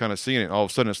side of it, kind of seeing it. All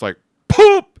of a sudden, it's like,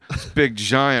 poop! This big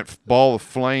giant ball of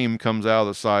flame comes out of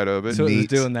the side of it. So it was Neat.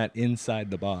 doing that inside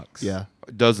the box. Yeah.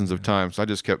 Dozens of times. I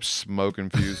just kept smoking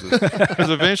fuses because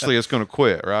eventually it's going to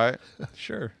quit, right?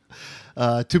 Sure.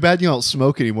 Too bad you don't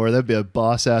smoke anymore. That'd be a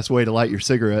boss ass way to light your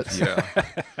cigarettes. Yeah.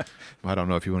 I don't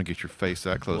know if you want to get your face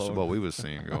that close to what we was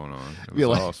seeing going on. It Be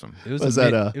was like- awesome. It was, Was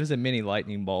a that it was a mini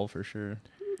lightning ball for sure.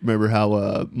 Remember how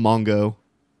Mongo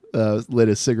lit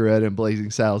his cigarette in Blazing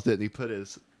Saddles? Didn't he put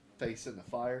his face in the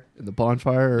fire, in the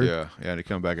bonfire? Or? Yeah. And he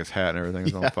come back, his hat and everything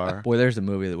was on fire. Boy, there's a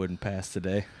movie that wouldn't pass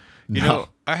today. You know,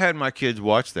 I had my kids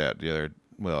watch that the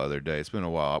other day. It's been a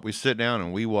while. We sit down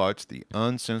and we watch the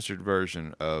uncensored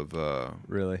version of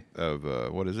Really.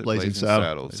 what is it? Blazing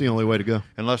Saddles. It's the only way to go.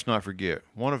 And let's not forget,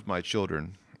 one of my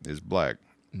children is black.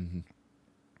 Mm-hmm.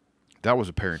 That was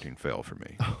a parenting fail for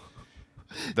me.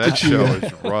 That show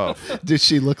is rough. Did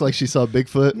she look like she saw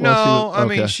Bigfoot? No, while I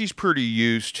mean, okay. she's pretty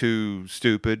used to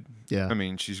stupid. Yeah. I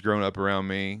mean, she's grown up around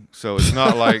me, so it's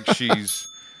not like she's...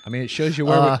 I mean, it shows you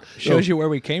where where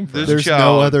we came from. This There's no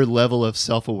child- other level of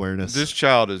self awareness. This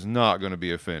child is not going to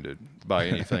be offended by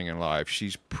anything in life.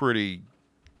 She's pretty...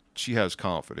 She has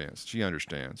confidence. She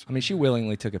understands. I mean, she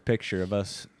willingly took a picture of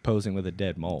us posing with a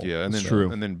dead mole. Yeah, and then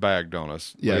true. and then bagged on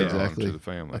us. Yeah, later on exactly. to the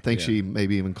family. I think Yeah. she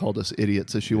maybe even called us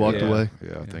idiots as she walked Yeah. away.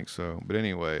 Yeah, I think so. But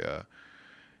anyway,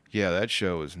 yeah, that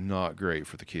show is not great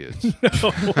for the kids.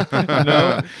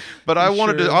 No. But I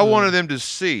wanted them to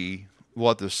see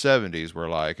what the 70s were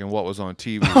like and what was on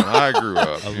TV when I grew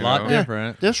up. A you lot know?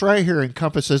 different. This right here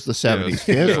encompasses the 70s,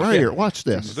 kids. Right here. Watch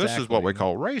this. This is what we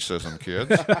call racism,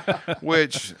 kids.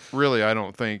 Which really I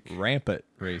don't think Rampant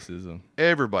racism.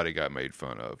 everybody got made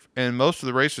fun of. And most of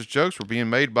the racist jokes were being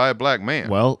made by a black man.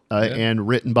 Well, and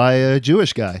written by a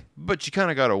Jewish guy. But you kind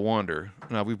of got to wonder.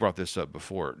 Now, we brought this up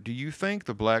before. Do you think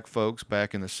the black folks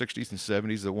back in the 60s and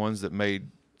 70s, the ones that made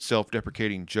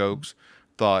self-deprecating jokes,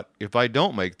 thought, if I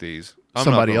don't make these, I'm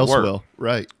Somebody not else work. will.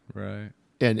 Right. Right.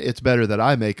 And it's better that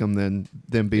I make them than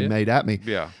them be made at me.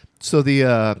 Yeah. So the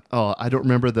I don't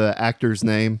remember the actor's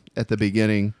name at the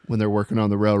beginning when they're working on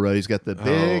the railroad. He's got the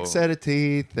big set of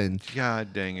teeth, and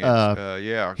God dang it.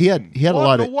 Yeah. he had a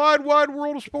lot the of wide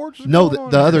world of sports is no going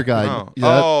the on other here? guy. Oh,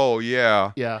 Yeah, oh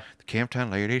yeah. yeah, The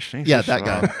Camptown Ladies. yeah, that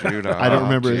guy. Oh, dude, I don't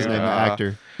remember his dude, name, the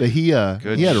actor, but he had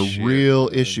a shit. real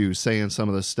issue saying some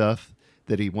of the stuff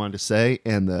that he wanted to say,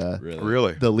 and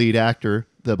Really? the lead actor,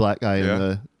 the black guy Yeah.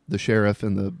 in the sheriff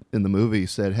in the movie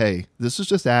said, "Hey, this is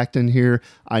just acting here.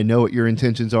 I know what your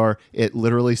intentions are. It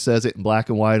literally says it in black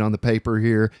and white on the paper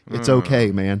here. It's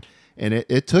okay, man." And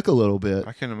it took a little bit.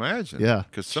 I can imagine. Yeah.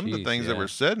 Because some of the Jeez, things that yeah. were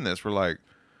said in this were like,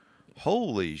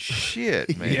 holy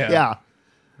shit, man. Yeah.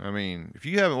 I mean, if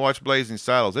you haven't watched Blazing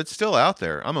Saddles, it's still out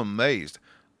there. I'm amazed.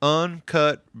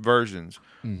 Uncut versions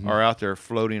are out there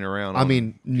floating around. I on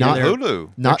mean, not Hulu. They're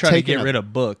not trying to taking get rid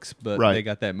of books, but Right. they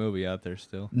got that movie out there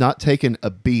still. not taking a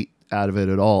beat out of it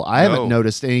at all. I No. haven't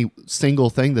noticed any single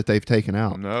thing that they've taken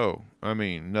out. No, I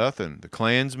mean nothing. The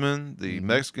Klansmen, the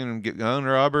Mexican gun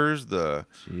robbers,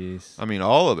 Jeez. I mean,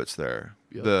 all of it's there.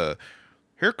 Yep.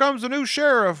 Here comes the new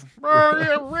sheriff. You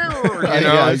know,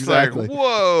 Yeah, it's exactly. like,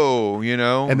 whoa, you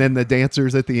know. And then the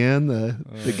dancers at the end,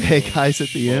 the gay guys at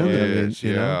the end. I mean, Shit,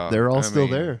 you know, yeah. they're all I still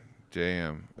mean, there.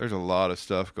 Damn, there's a lot of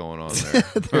stuff going on there.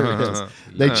 There it is.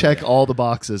 They check all the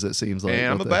boxes. It seems like. And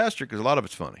I'm a with the- bastard because a lot of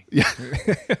it's funny. Yeah.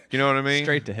 You know what I mean?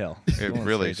 Straight to hell. It Going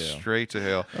really straight to hell. straight to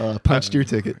hell. Punched your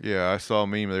ticket. Yeah, I saw a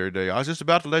meme the other day. I was just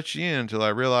about to let you in until I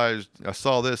realized I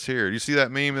saw this here. Did you see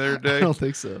that meme the other I day? don't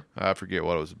think so. I forget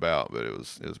what it was about, but it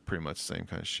was pretty much the same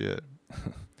kind of shit.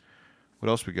 What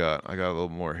else we got? I got a little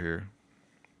more here.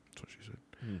 That's what she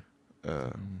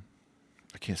said.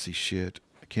 I can't see shit.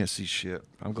 I can't see shit.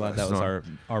 I'm glad that was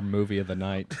our movie of the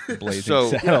night, Blazing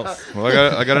So- Saddles. Well,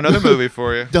 I got another movie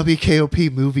for you.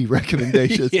 WKOP movie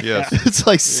recommendations. Yes. It's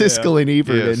like Siskel and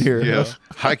Ebert Yes, in here. yes.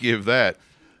 I give that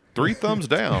 3 thumbs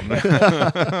down.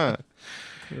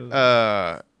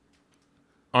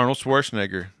 Arnold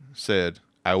Schwarzenegger said,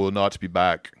 "I will not be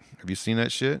back." Have you seen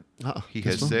that shit? He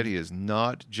has said he is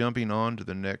not jumping on to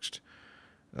the next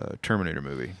Terminator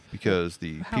movie because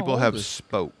the How people old have is-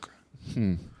 spoke.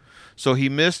 So he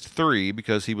missed 3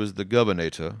 because he was the governor.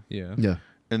 Yeah. Yeah.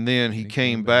 And then he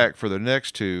came back for the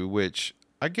next 2, which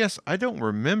I guess I don't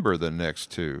remember the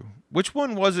next 2. Which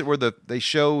one was it where they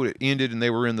showed it ended and they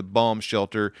were in the bomb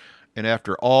shelter, and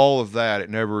after all of that, it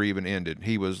never even ended?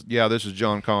 He was, this is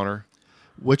John Connor.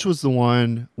 Which was the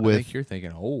one I with think you're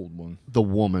thinking old one. the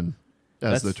woman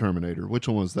as That's- the Terminator? Which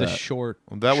one was The that? short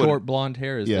that would- short blonde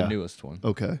hair is Yeah. the newest one.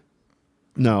 Okay.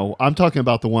 No, I'm talking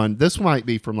about the one. This might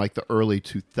be from like the early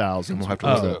 2000s. We'll have to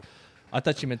which was look a- up. I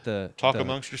thought you meant the Talk the-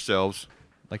 amongst yourselves.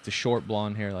 like the short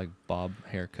blonde hair, like bob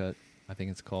haircut. I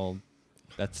think it's called.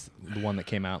 That's the one that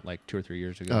came out like 2 or 3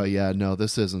 years ago. Oh yeah, no,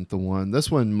 this isn't the one. This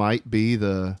one might be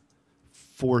the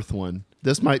 4th one.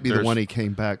 This might be the There's- one he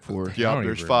came back for. Yeah, don't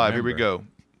there's even 5. Here we remember. go.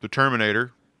 The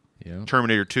Terminator, Yeah,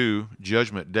 Terminator 2,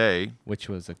 Judgment Day. which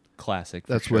was a classic.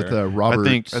 For That's sure. with Robert.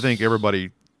 I think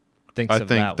everybody Thinks of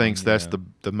that thinks one, that's yeah.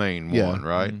 the main Yeah. one,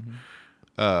 right?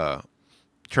 Mm-hmm.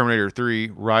 Terminator 3,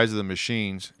 Rise of the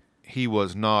Machines. He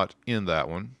was not in that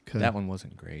one. Okay. That one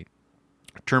wasn't great.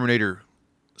 Terminator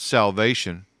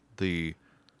Salvation,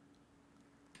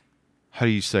 how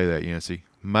do you say that, Yancey?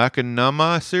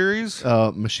 Machinima series?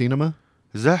 Machinima.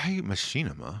 Is that how you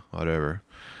Machinima? Whatever.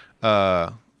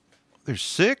 There's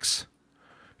 6.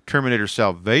 Terminator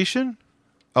Salvation?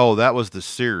 Oh, that was the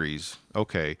series.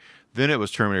 Okay. Then it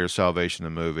was Terminator Salvation, the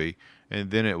movie,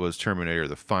 and then it was Terminator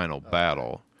the Final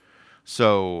Battle.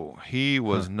 So he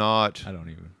was not. I don't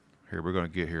even. Here, we're going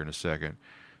to get here in a second.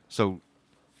 So,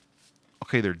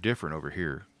 okay, they're different over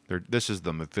here. This is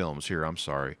the films here. I'm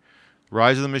sorry.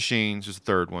 Rise of the Machines is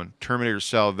the 3rd one. Terminator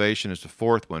Salvation is the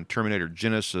 4th one. Terminator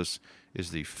Genesis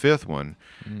is the 5th one.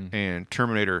 And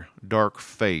Terminator Dark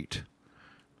Fate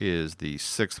is the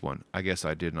 6th one. I guess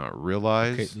I did not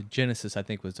realize. Okay, the Genesis, I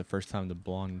think, was the first time the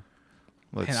blonde.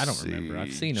 Let's Man, I don't see. remember.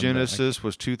 I've seen 'em, but Genesis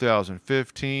was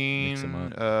 2015. Mix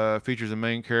 'em Features the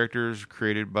main characters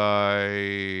created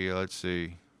by, let's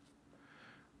see.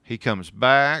 He comes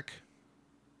back,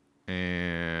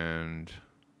 and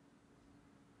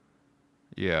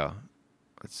yeah,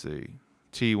 let's see.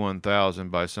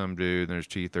 T1000 by some dude, and there's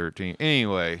T13.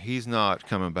 Anyway, he's not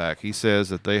coming back. He says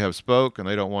that they have spoke and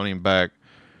they don't want him back.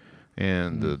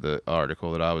 And the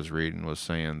article that I was reading was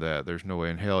saying that there's no way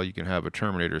in hell you can have a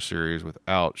Terminator series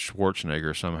without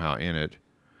Schwarzenegger somehow in it.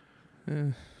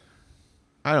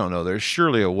 I don't know. There's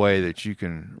surely a way that you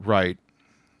can write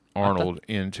Arnold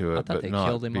into it, I thought but they not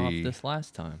killed him off be. this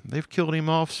last time. They've killed him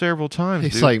off several times.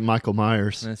 He's dude. like Michael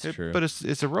Myers. That's true. But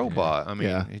it's a robot. I mean,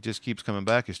 Yeah. it just keeps coming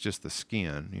back. It's just the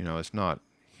skin. You know, it's not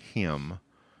him.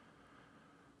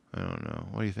 I don't know.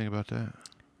 What do you think about that?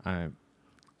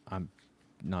 I'm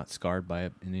not scarred by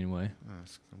it in any way.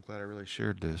 I'm glad I really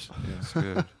shared this. Yeah, it's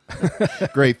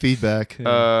good. Great feedback. Great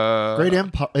Back- great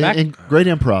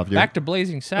improv. Dude. Back to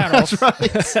Blazing Saddles.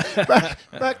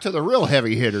 Back to the real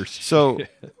heavy hitters. So,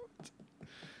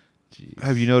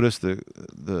 have you noticed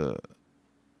the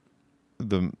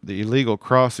illegal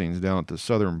crossings down at the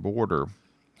southern border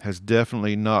has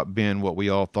definitely not been what we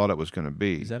all thought it was going to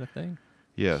be? Is that a thing?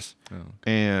 Yes. Oh.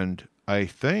 And I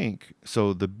think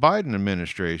so. The Biden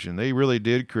administration, they really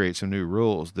did create some new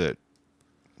rules that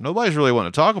nobody's really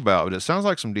wanting to talk about, but it sounds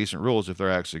like some decent rules if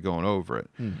they're actually going over it.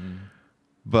 Mm-hmm.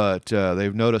 But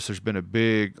they've noticed there's been a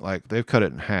big, like, they've cut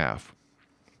it in half.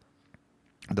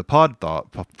 The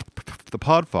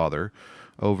Podfather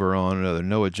over on another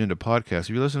No Agenda podcast. Have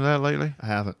you listened to that lately? I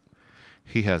haven't.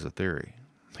 He has a theory.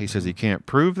 He says he can't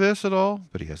prove this at all,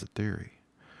 but he has a theory.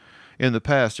 In the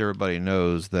past, everybody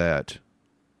knows that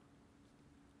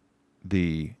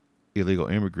the illegal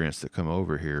immigrants that come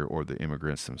over here, or the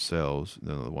immigrants themselves,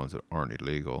 the ones that aren't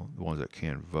illegal, the ones that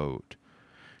can vote,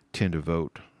 tend to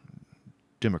vote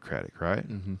Democratic, right?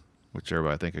 Mm-hmm. Which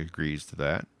everybody, I think, agrees to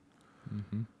that.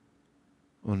 Mm-hmm.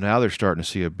 Well, now they're starting to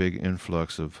see a big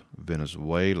influx of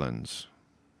Venezuelans.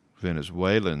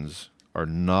 Venezuelans are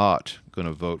not going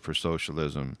to vote for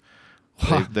socialism.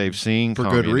 They've seen For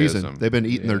communism. good reason. They've been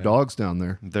eating their Yeah. dogs down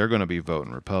there. They're going to be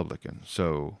voting Republican.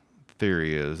 So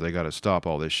theory is they got to stop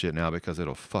all this shit now because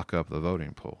it'll fuck up the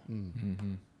voting pool.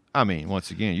 Mm-hmm. I mean,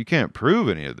 once again, you can't prove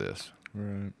any of this,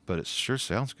 Right. but it sure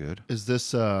sounds good. Is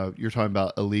this you're talking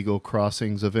about illegal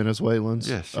crossings of Venezuelans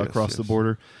Yes, across the yes.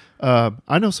 border?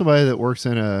 I know somebody that works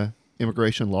in a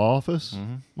immigration law office.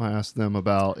 Mm-hmm. I asked them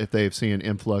about if they've seen an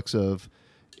influx of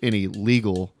any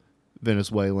legal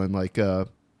Venezuelan, like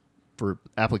for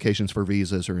applications for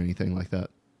visas or anything like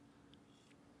that.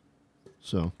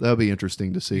 So that'll be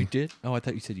interesting to see. You did? Oh, I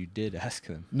thought you said you did ask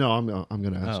them. No, I'm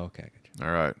going to ask. Oh, okay. I got you.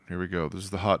 All right, here we go. This is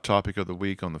the hot topic of the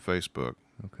week on the Facebook.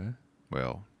 Okay.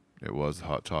 Well, it was the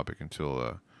hot topic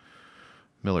until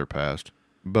Miller passed.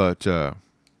 But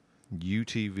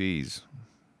UTVs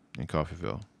in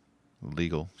Coffeyville,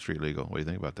 legal, street legal. What do you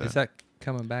think about that? Is that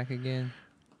coming back again?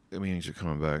 I mean, things are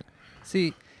coming back.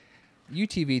 See,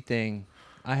 UTV thing,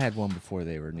 I had one before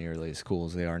they were nearly as cool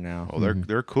as they are now. Oh,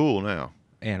 they're cool now.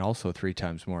 And also 3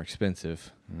 times more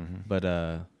expensive. Mm-hmm. But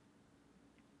a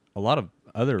lot of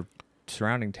other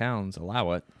surrounding towns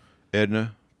allow it.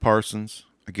 Edna, Parsons,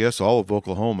 I guess all of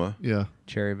Oklahoma, Yeah.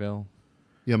 Cherryville.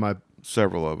 Yeah, my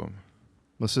several of them.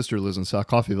 sister lives in South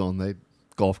Coffeyville, and they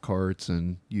golf carts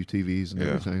and UTVs and Yeah.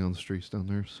 everything on the streets down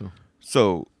there.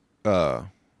 So,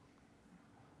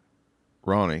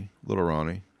 little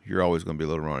Ronnie, you're always going to be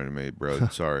little Ronnie to me, bro.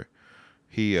 Sorry.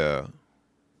 He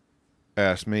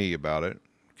asked me about it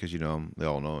because, you know, I'm the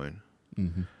all-knowing.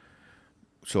 Mm-hmm.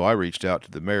 So I reached out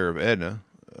to the mayor of Edna,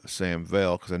 Sam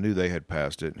Ville, because I knew they had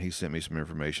passed it, and he sent me some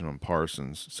information on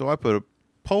Parsons. So I put a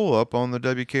poll up on the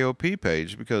WKOP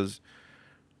page because,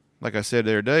 like I said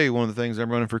the other day, one of the things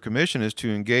I'm running for commission is to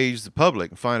engage the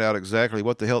public and find out exactly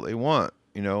what the hell they want,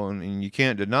 you know, and you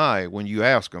can't deny when you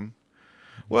ask them.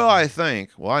 Well,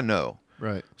 I know.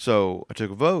 Right. So I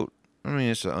took a vote. I mean,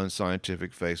 it's an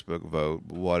unscientific Facebook vote,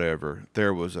 whatever.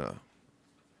 There was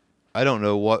I don't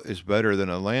know what is better than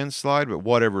a landslide, but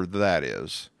whatever that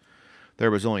is.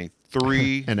 There was only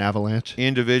 3 An avalanche.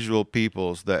 individual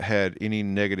peoples that had any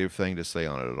negative thing to say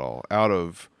on it at all. Out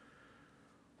of,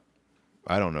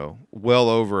 I don't know, well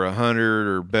over 100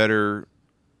 or better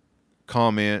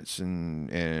comments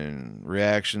and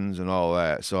reactions and all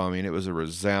that. So, I mean, it was a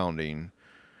resounding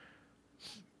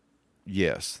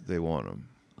yes, they want them.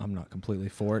 I'm not completely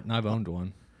for it, and I've owned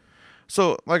one.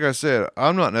 So, like I said,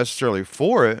 I'm not necessarily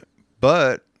for it,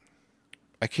 but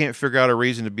I can't figure out a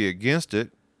reason to be against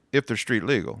it if they're street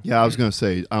legal. Yeah, I was going to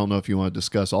say, I don't know if you want to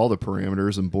discuss all the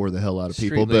parameters and bore the hell out of Street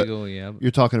people, legal, but yeah.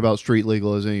 you're talking about street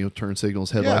legal as in, you know, turn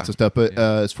signals, headlights Yeah. and stuff. But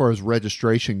Yeah. as far as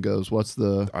registration goes, what's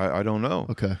the... I don't know.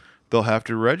 Okay. They'll have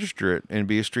to register it and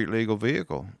be a street legal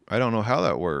vehicle. I don't know how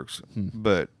that works,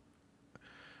 but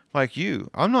like you,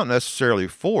 I'm not necessarily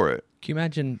for it. Can you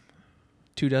imagine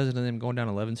 24 of them going down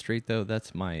 11th Street, though?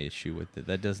 That's my issue with it.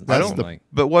 That doesn't That's sound the- like...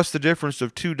 But what's the difference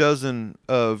of 24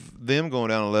 of them going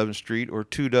down 11th Street or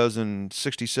 24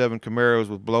 67 Camaros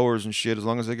with blowers and shit, as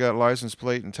long as they got license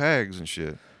plate and tags and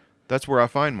shit? That's where I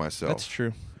find myself. That's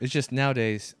true. It's just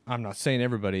nowadays, I'm not saying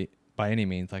everybody by any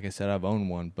means. Like I said, I've owned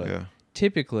one, but Yeah.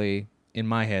 typically in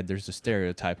my head, there's a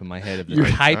stereotype in my head of the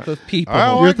type of people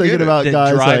I You're get thinking it. about that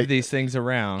guys drive like, these things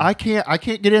around. I can't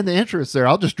get in the entrance there.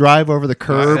 I'll just drive over the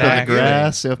curb and Exactly. the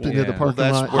grass up into the Yeah. parking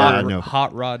Well, lot. that's Yeah, I where- know.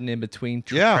 hot rodding in between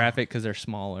Yeah. traffic because they're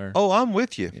smaller. Oh, I'm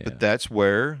with you. Yeah. But that's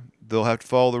where they'll have to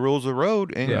follow the rules of the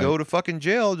road and Yeah. go to fucking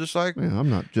jail, just like Yeah, I'm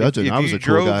not judging. if I was you a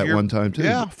cool drove guy at your- one time too.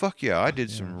 Yeah, fuck yeah. I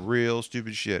did some real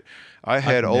stupid shit. I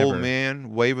had old never-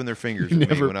 men waving their fingers at me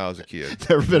never- when I was a kid.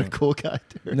 Never been a cool guy.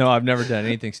 Derek. No, I've never done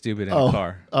anything stupid in a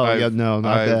car. Oh yeah, I've- no,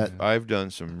 not that. I've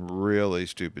done some really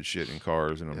stupid shit in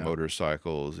cars and on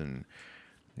motorcycles, and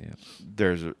Yeah.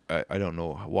 I don't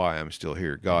know why I'm still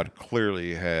here. God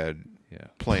clearly had Yeah.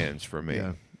 plans for me.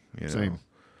 Yeah. You know? Same.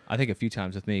 I think a few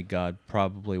times with me, God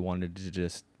probably wanted to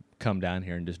just come down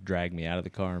here and just drag me out of the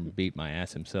car and beat my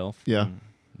ass himself. Yeah.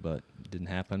 But it didn't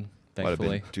happen, Might have been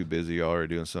thankfully. too busy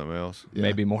already doing something else. Yeah.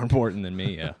 Maybe more important than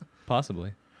me, yeah.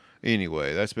 Possibly.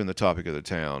 Anyway, that's been the topic of the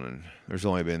town, and there's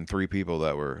only been 3 people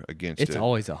that were against It's it.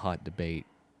 always a hot debate.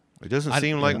 It doesn't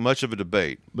seem like much of a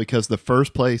debate. Because the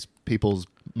first place people's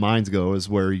minds go is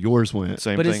where yours went.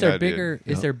 Same But thing is there I bigger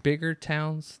did. is there bigger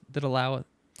towns that allow it?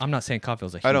 I'm not saying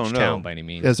Coffeyville's a huge I don't know. town by any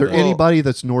means. Is there but- anybody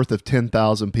that's north of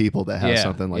 10,000 people that has Yeah,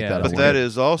 something like yeah, that? that's But on that it?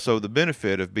 is also the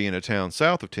benefit of being a town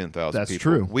south of 10,000 That's people.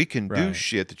 true. We can do Right.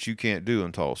 shit that you can't do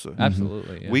in Tulsa.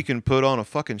 Absolutely. Yeah. We can put on a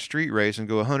fucking street race and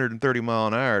go 130 mile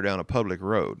an hour down a public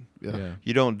road. yeah.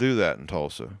 You don't do that in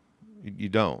Tulsa. You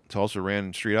don't. Tulsa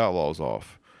ran street outlaws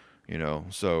off, you know.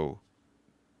 So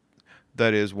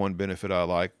that is one benefit I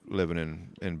like living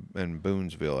in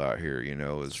Boonesville out here, you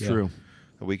know, is True.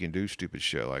 that we can do stupid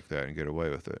shit like that and get away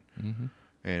with it. Mm-hmm.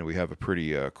 And we have a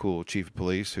pretty cool chief of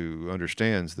police who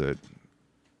understands that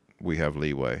we have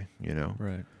leeway, you know.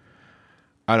 Right.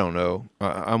 I don't know.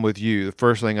 I'm with you. The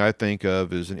first thing I think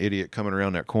of is an idiot coming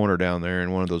around that corner down there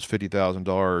in one of those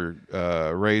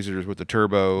 $50,000 razors with the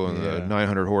turbo and the Yeah.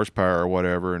 900 horsepower or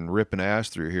whatever and ripping ass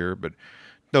through here. But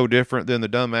no different than the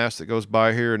dumbass that goes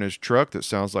by here in his truck that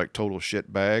sounds like total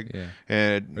shit bag. Yeah.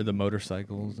 And Or the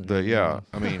motorcycles. And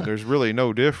I mean, there's really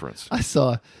no difference. I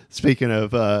saw, speaking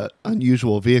of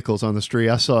unusual vehicles on the street,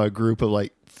 I saw a group of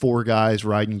like 4 guys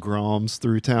riding Groms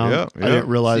through town. Yeah, I didn't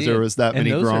realize See, there was that and many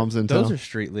those Groms in Those town. are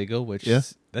street legal, which Yeah.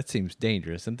 that seems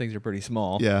dangerous. Some things are pretty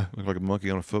small. Yeah, Look like a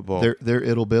monkey on a football. they're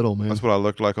ittle biddle, man. That's what I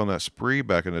looked like on that spree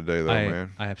back in the day, though,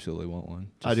 man. I absolutely want one.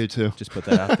 I do too. Just put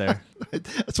that out there.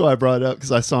 That's why I brought it up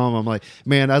because I saw him. I'm like,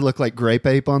 man, I look like Grape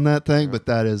Ape on that thing, but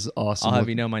that is awesome. I'll have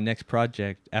you know my next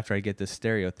project after I get this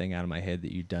stereo thing out of my head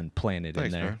that you done planted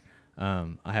Thanks, in there.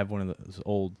 I have one of those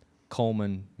old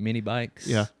Coleman mini bikes.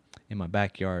 Yeah. In my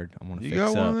backyard, I want to You fix got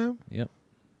up. one of them? Yep.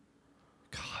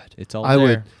 God, It's all I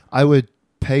there. would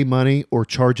pay money or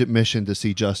charge admission to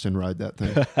see Justin ride that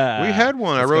thing. We had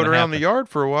one. I It's rode gonna around the happen. yard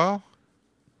for a while.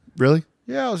 Really?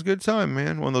 Yeah, it was a good time,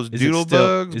 man. One of those Is doodle it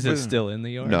still, bugs. Is it but- still in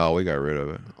the yard? No, we got rid of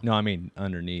it. No, I mean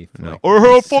underneath. No. like-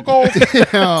 Oh, fuck off.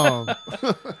 Damn.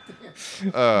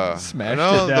 Smashed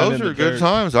no, it down those in are the good dirt.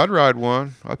 times. I'd ride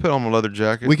one. I'd put on my leather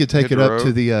jacket. We could take hit it the up road.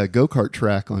 to the go-kart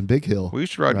track on Big Hill. We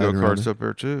used to ride Riding around go-karts there. up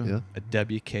there, too. Yeah. A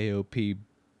WKOP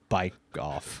bike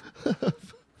off.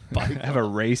 Have a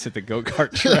race at the go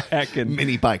kart track and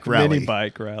Mini bike rally. Mini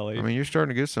bike rally. I mean, you're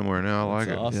starting to get somewhere now. I like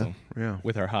That's it. awesome. Yeah.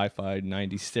 With our hi-fi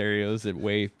 90 stereos that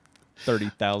weigh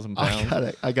 30,000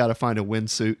 pounds. I gotta find a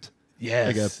windsuit.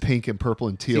 Yes. Like a pink and purple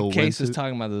and teal Case was windsuit.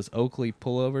 talking about those Oakley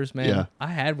pullovers, man. Yeah. I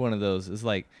had one of those. It's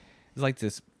like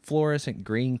this fluorescent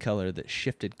green color that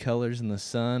shifted colors in the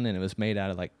sun, and it was made out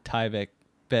of like Tyvek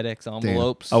FedEx Damn,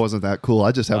 envelopes. I wasn't that cool.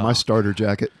 I just had my Oh. starter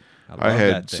jacket. I love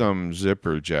had that thing. some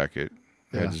zipper jacket.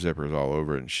 Yeah. Had zippers all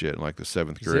over it and shit in like the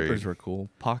 7th grade. Zippers were cool.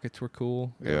 Pockets were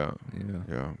cool. Yeah. Yeah.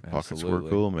 Yeah. Pockets were Absolutely.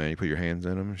 cool, man. You put your hands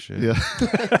in them and shit.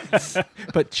 Yeah.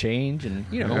 But change and,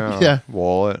 you know, Yeah. Yeah.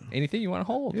 Wallet. anything you want to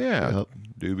hold. Yeah. Yep.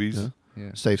 Doobies. Yeah.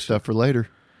 Yeah. Save stuff for later.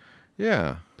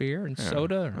 Yeah. Beer and Yeah,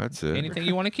 soda. Or that's it. Anything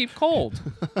you want to keep cold.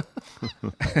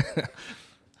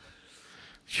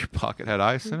 Your pocket had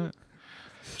ice in it?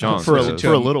 John's For a- does.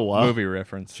 for a little while. Movie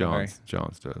reference. Sorry.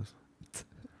 John's does.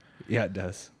 Yeah, it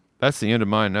does. That's the end of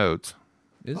my notes.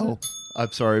 Is Oh, it?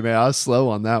 I'm sorry, man. I was slow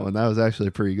on that one. That was actually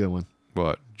a pretty good one.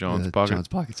 What? John's Yeah, pocket? John's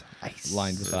pockets. Ice.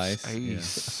 Lined with ice. Yeah.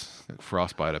 Ice.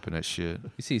 Frostbite up in that shit.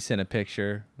 You see, he sent a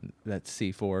picture. That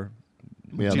C4.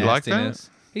 Yeah, Did you like that? nastiness.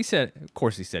 He said, of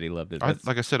course, he said he loved it. That's-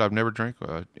 Like I said, I've never drank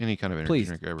any kind of energy please,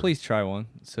 drink ever. please try one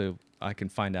so I can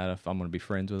find out if I'm going to be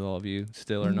friends with all of you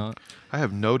still or not. I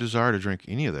have no desire to drink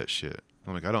any of that shit.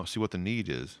 I'm like, I don't see what the need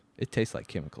is. It tastes like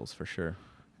chemicals for sure.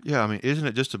 Yeah, I mean, isn't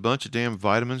it just a bunch of damn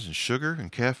vitamins and sugar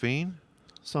and caffeine?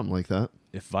 Something like that.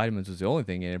 If vitamins was the only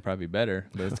thing in it, it'd probably be better.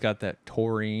 But it's got that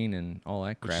taurine and all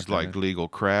that Which crap. is like in it. legal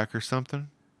crack or something?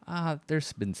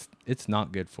 It's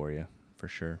not good for you. for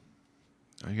sure.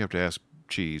 You have to ask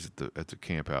Cheese at the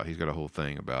camp out. He's got a whole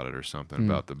thing about it or something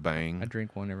about the bang. I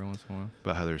drink one every once in a while.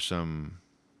 About how there's some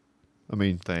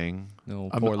thing. No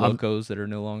Four Locos that are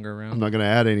no longer around. I'm not going to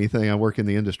add anything. I work in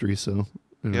the industry, so.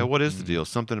 Yeah, what is the deal?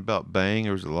 Something about Bang?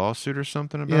 There was a lawsuit or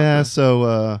something about Yeah, that?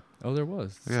 so there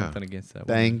was something against that.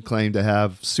 Bang claimed to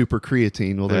have super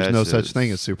creatine. Well, there's no such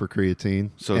thing as super creatine.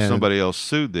 So somebody else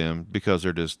sued them because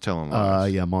they're just telling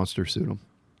lies. Yeah, Monster sued them.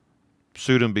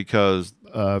 Sued them because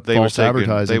they false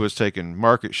advertising. They was taking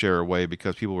market share away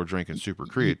because people were drinking super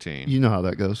creatine. You know how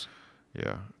that goes.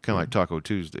 Yeah, kind of like Taco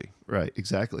Tuesday. Right,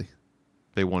 exactly.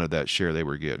 They wanted that share they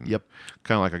were getting. Yep.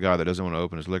 Kind of like a guy that doesn't want to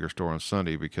open his liquor store on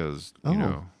Sunday because, you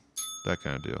know, that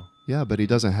kind of deal. Yeah, but he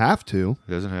doesn't have to.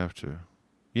 He doesn't have to.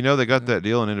 You know, they got that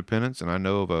deal in Independence, and I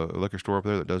know of a liquor store up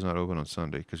there that does not open on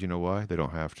Sunday because you know why? They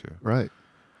don't have to. Right.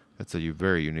 That's a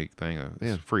very unique thing.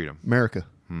 It's freedom. America.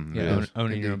 Yeah,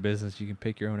 owning your own business, you can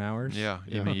pick your own hours. Yeah.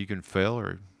 I mean, you can fail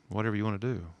or whatever you want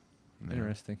to do. Yeah.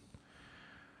 Interesting.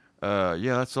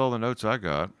 Yeah, that's all the notes I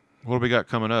got. What do we got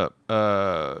coming up?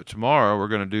 Tomorrow we're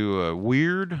going to do a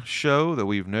weird show that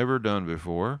we've never done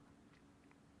before.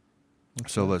 Okay.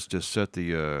 So let's just set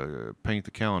the paint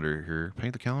the calendar here.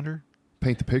 Paint the calendar?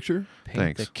 Paint the picture?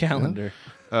 Paint the calendar.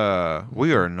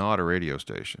 We are not a radio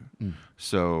station.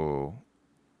 So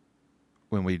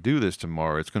when we do this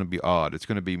tomorrow, it's going to be odd. It's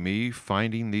going to be me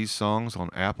finding these songs on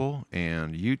Apple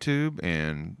and YouTube,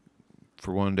 and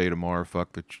for one day tomorrow,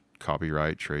 fuck the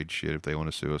copyright, trade shit, if they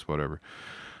want to sue us, whatever.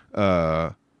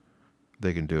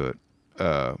 They can do it.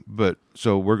 But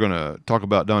so we're going to talk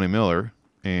about Donnie Miller,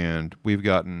 and we've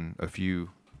gotten a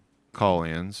few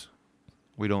call-ins.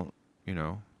 We don't,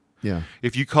 Yeah.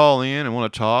 If you call in and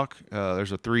want to talk,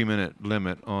 there's a 3-minute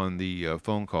limit on the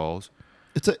phone calls.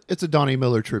 It's a Donnie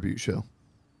Miller tribute show.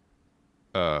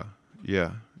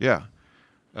 Yeah.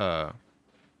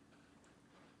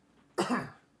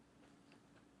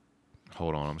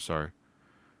 Hold on, I'm sorry.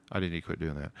 I didn't need to quit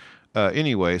doing that.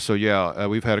 Anyway, so yeah,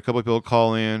 we've had a couple of people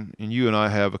call in, and you and I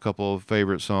have a couple of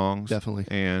favorite songs. Definitely.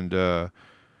 And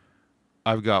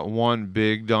I've got one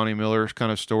big Donnie Miller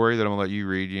kind of story that I'm going to let you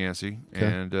read, Yancey. Okay.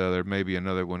 And there may be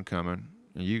another one coming.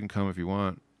 And you can come if you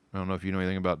want. I don't know if you know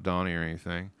anything about Donnie or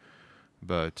anything.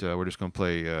 But we're just going to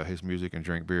play his music and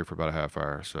drink beer for about a half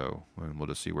hour. So and we'll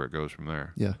just see where it goes from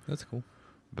there. Yeah. That's cool.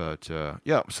 But,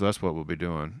 yeah, so that's what we'll be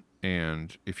doing.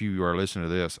 And if you are listening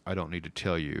to this, I don't need to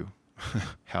tell you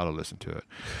how to listen to it.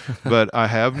 But I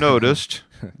have noticed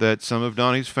that some of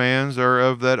Donnie's fans are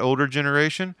of that older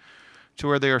generation to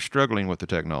where they are struggling with the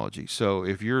technology. So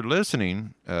if you're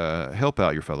listening, help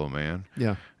out your fellow man.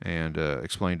 Yeah. And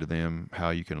explain to them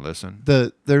how you can listen.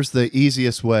 There's the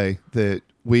easiest way that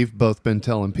we've both been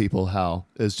telling people how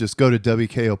is just go to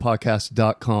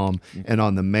WKOpodcast.com, and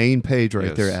on the main page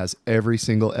right there it has every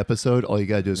single episode. All you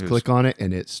got to do is click on it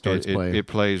and it starts playing. It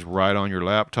plays right on your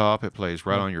laptop. It plays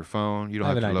right on your phone. You don't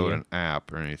have to load an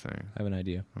app or anything. I have an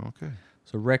idea. Okay.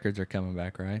 So records are coming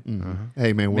back, right? Mm-hmm.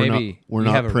 Hey man, we're Maybe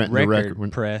not printing the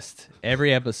record. Pressed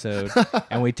every episode,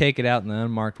 and we take it out in the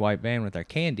unmarked white van with our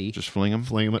candy. Just fling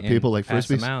them at people like pass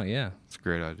frisbees. Them out, yeah. It's a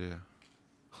great idea.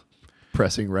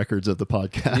 Pressing records of the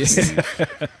podcast.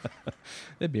 Yeah.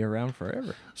 They'd be around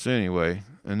forever. So anyway,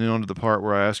 and then on to the part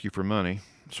where I ask you for money.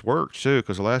 It's worked too,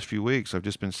 because the last few weeks I've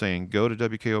just been saying go to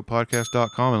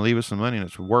WKOpodcast.com and leave us some money, and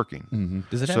it's working. Mm-hmm.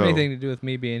 Does it have anything to do with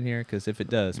me being here? Because if it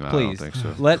does, no, please I don't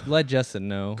think so. let Justin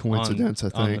know. Coincidence, I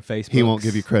think. On the Facebook. He won't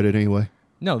give you credit anyway.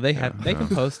 No, they can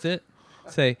post it.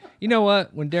 Say, you know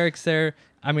what? When Derek's there,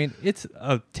 I mean, it's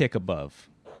a tick above,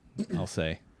 I'll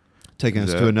say. Taking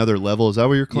us to another level. Is that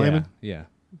what you're claiming? Yeah.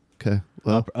 Okay.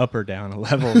 Well, up or down a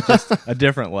level, just a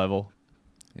different level.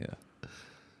 Yeah.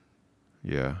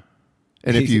 Yeah.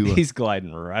 And he's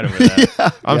gliding right over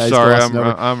that. I'm sorry,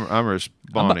 I'm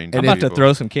responding. I'm about to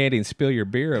throw some candy and spill your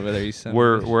beer over there.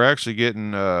 We're actually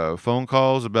getting phone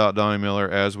calls about Donnie Miller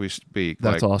as we speak.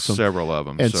 That's awesome. Several of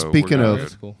them. And so speaking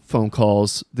of phone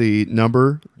calls, the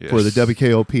number for the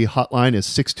WKOP hotline is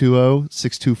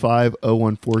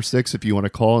 620-625-0146 if you want to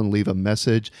call and leave a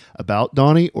message about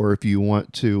Donnie, or if you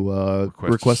want to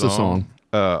request a song.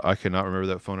 I cannot remember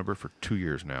that phone number for 2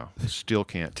 years now. Still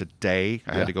can't. Today,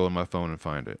 I had to go on my phone and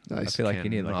find it. Nice. I feel like you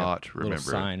need like a little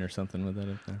sign or something with it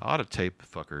up there. I ought to tape the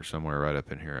fucker somewhere right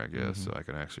up in here, I guess, so I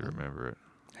can actually remember it.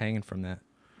 Hanging from that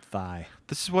thigh.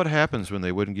 This is what happens when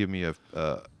they wouldn't give me a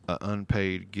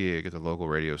unpaid gig at the local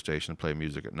radio station to play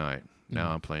music at night.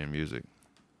 Now I'm playing music.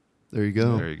 There you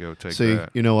go. There you go. Take See,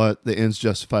 that. you know what? The ends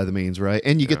justify the means, right?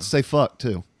 And you get to say fuck,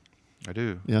 too. I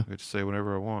do. Yeah. I get to say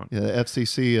whatever I want. Yeah, the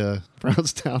FCC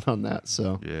frowns down on that.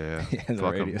 So Yeah. Yeah, the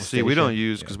Fuck 'em. radio See, we don't station.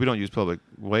 use because we don't use public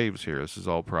waves here. This is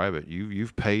all private.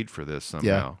 You've paid for this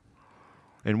somehow.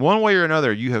 In one way or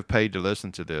another, you have paid to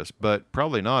listen to this, but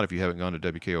probably not if you haven't gone to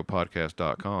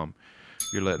WKOpodcast.com.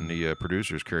 You're letting the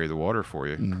producers carry the water for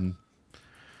you. Mhm.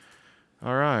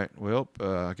 All right. Well,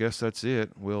 I guess that's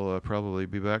it. We'll probably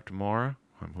be back tomorrow.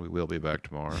 We will be back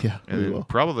tomorrow. Yeah, and we then will.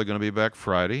 probably going to be back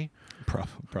Friday.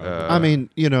 Probably. I mean,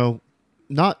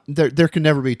 not there can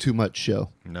never be too much show.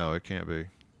 No, it can't be.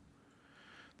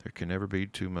 There can never be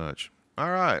too much. All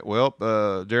right. Well,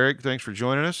 Derek, thanks for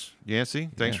joining us. Yancey,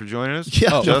 thanks for joining us. Yeah,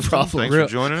 no Justin, problem. thanks for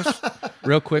joining us.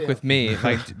 Real quick with me, if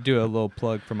I could do a little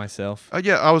plug for myself.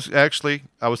 Yeah, I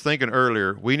was thinking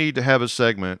earlier, we need to have a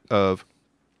segment of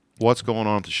what's going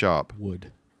on at the shop.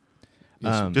 Wood.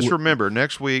 Just remember,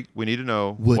 next week we need to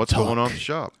know Wood what's talk. going on at the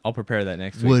shop. I'll prepare that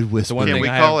next week. Wood whisper. The one Can thing we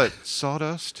I call have- it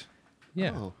sawdust?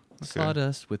 Yeah. Oh,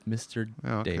 Sawdust with Mr.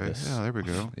 Yeah, okay. Davis. Yeah, there we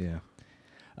go.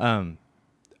 Yeah.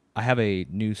 I have a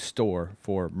new store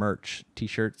for merch,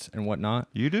 T-shirts and whatnot.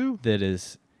 You do?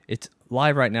 It's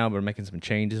live right now, but we're making some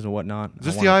changes and whatnot. Is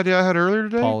this the idea I had earlier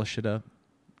today? Polish it up.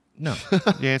 No,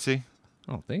 Yancey.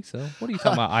 I don't think so. What are you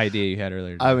talking about? Idea you had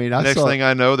earlier? I mean, I Next saw. thing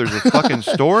I know, there's a fucking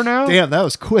store now? Damn, that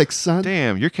was quick, son.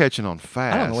 Damn, you're catching on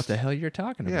fast. I don't know what the hell you're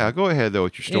talking about. Yeah, go ahead, though,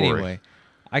 with your story. Anyway,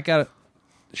 I got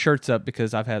shirts up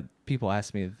because I've had people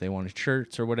ask me if they wanted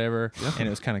shirts or whatever, and it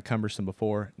was kind of cumbersome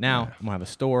before. Now I'm gonna have a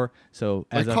store, so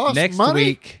as It of costs next money?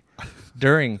 week,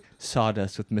 during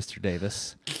Sawdust with Mr.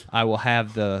 Davis, I will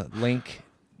have the link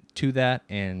to that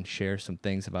and share some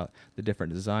things about the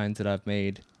different designs that I've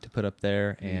made to put up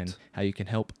there and how you can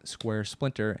help Square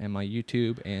Splinter and my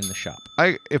YouTube and the shop.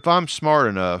 If I'm smart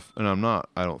enough, and I'm not,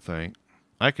 I don't think,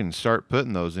 I can start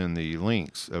putting those in the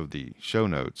links of the show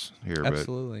notes here.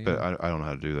 Absolutely, But yeah. I don't know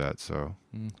how to do that, so.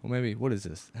 Well, maybe, what is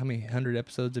this? How many 100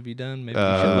 episodes have you done? Maybe you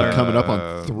Uh, should learn. Coming up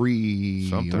on 3.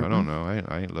 Something. I aren't don't we? know.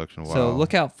 I ain't looked in a while. So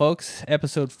look out, folks.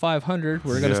 Episode 500.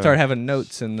 We're going to Yeah. start having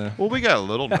notes in the Well, we got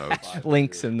little notes.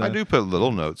 links in the. I do put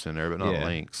little notes in there, but not Yeah.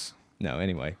 links. No,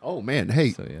 anyway. Oh man, hey,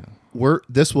 So yeah.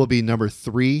 this will be number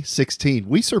 316.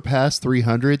 We surpassed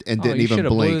 300 and didn't you even shoulda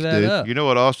blew blink, that dude. up. You know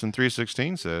what Austin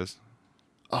 316 says?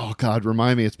 Oh God,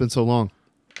 remind me. It's been so long.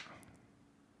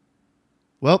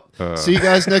 Well, see you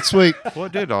guys next week.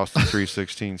 What did Austin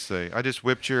 316 say? I just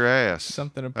whipped your ass.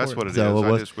 Something That's what it Is that is. what it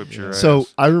I was? just whipped your ass. So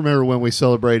I remember when we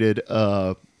celebrated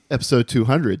episode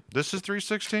 200. This is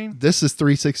 316? This is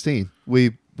 316.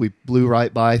 We blew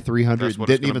right by 300 That's and what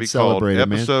it's didn't going to even be called. celebrate it,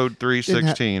 man. Episode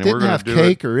 316. And Didn't we're going have to do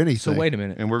cake it. or anything. So wait a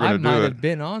minute. And we're gonna I do might it. have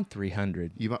been on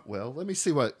 300. Well, let me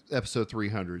see what episode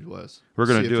 300 was. We're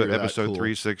going See to if do it you're that episode cool.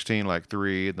 316, like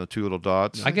 3 and the 2 little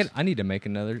dots. I need to make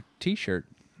another T-shirt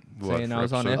What, saying for I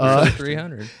was on episode episode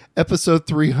 300. Episode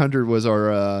 300 was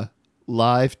our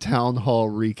live town hall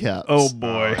recap.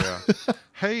 boy. Yeah.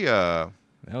 Hey, That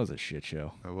was a shit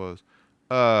show. it was.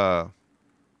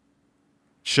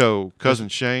 Show Cousin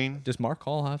Shane. Does Mark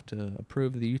Hall have to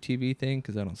approve the UTV thing?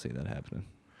 Because I don't see that happening.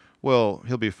 Well,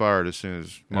 he'll be fired as soon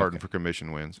as Martin Okay. for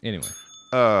commission wins. Anyway.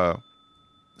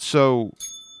 So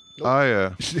I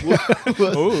Oh,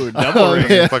 Oh, ring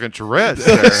yeah. fucking Tourette's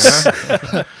there,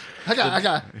 huh? I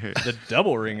got. the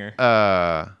double ringer.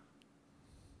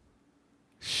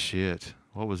 Shit.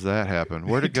 What was that happen?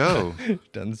 Where'd it go?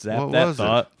 Done zap What that was it?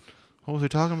 thought. What was he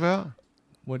talking about?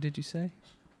 What did you say?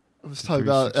 I was talking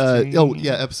about. 316.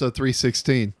 Episode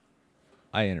 316.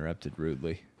 I interrupted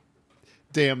rudely.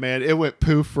 Damn, man, it went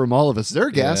poof from all of us. Is there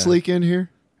a gas Yeah. leak in here?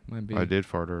 Might be. I did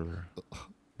fart earlier.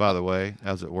 By the way,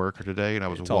 I was at work today and I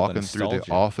was It's all the walking through the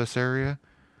nostalgia. office area,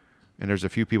 and there's a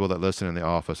few people that listen in the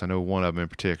office. I know one of them in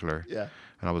particular. Yeah.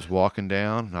 And I was walking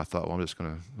down, and I thought, well, I'm just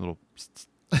gonna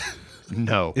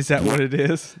no, Is that what it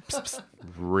is?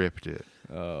 ripped it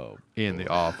Oh. in the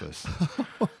office.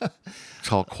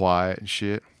 It's all quiet and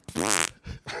shit.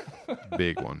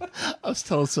 Big one. I was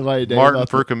telling somebody today Martin about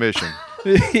for commission.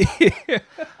 I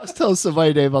was telling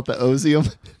somebody today about the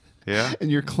Ozium Yeah. and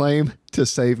your claim to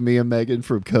save me and Megan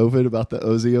from COVID about the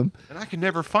Ozium. And I can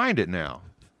never find it now.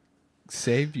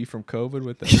 Saved you from COVID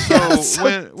with the.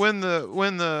 So when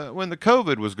the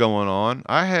COVID was going on,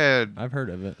 I had I've heard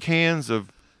of it. cans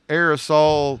of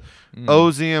aerosol,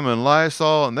 Ozium, and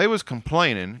Lysol, and they was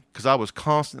complaining because I was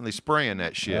constantly spraying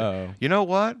that shit. Oh. You know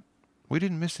what? We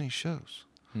didn't miss any shows.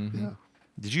 Mm-hmm. Yeah.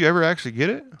 Did you ever actually get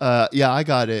it? Yeah, I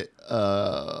got it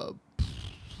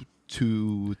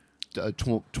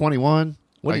 21.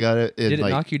 I got it in did it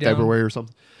like knock you down February or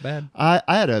something. bad? I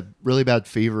had a really bad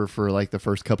fever for like the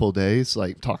first couple of days,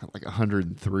 like talking like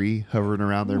 103, hovering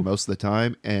around there most of the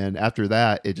time. And after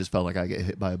that, it just felt like I get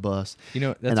hit by a bus. You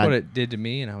know, that's what it did to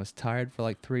me, and I was tired for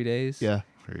like 3 days. Yeah.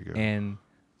 There you go. And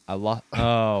I lost.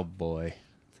 Oh boy,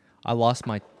 I lost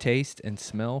my taste and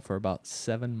smell for about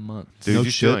 7 months. Dude, No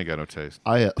you still shit. ain't got no taste.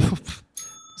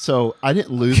 So I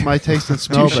didn't lose my taste and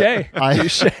smell, but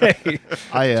Touche.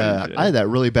 I had that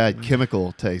really bad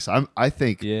chemical taste. I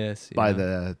think Yes. by yeah.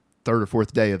 the third or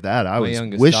fourth day of that, I My was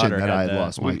youngest wishing daughter that had I had that.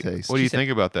 lost my taste. What do you said-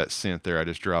 think about that scent there I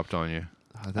just dropped on you?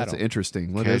 That's don't-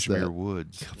 interesting. What is Cashmere that?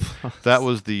 Woods. That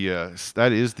was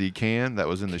that is the can that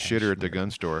was in the shitter at the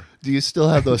gun store. Do you still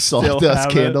have those Still sawdust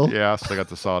have it? candles? Yeah, I still got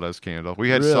the sawdust candle.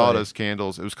 We had Really? sawdust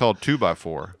candles. It was called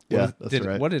 2x4. Yeah, What that's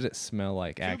right. What did it smell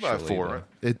like? Actually, 2x4.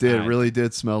 though? It did. I- Really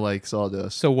did smell like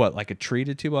sawdust. So what? Like a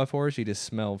treated 2x4s? You just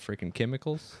smell freaking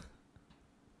chemicals?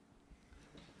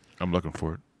 I'm looking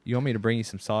for it. You want me to bring you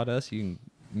some sawdust? You can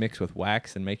mix with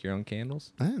wax and make your own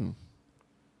candles. Oh,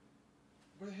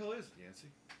 Where the hell is it, Yancey?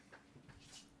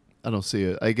 I don't see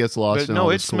it. It gets lost But in no, all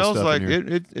it this cool smells stuff like in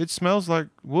here. it smells like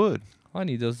wood. All I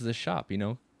need those at the shop. You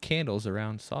know, candles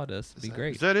around sawdust would be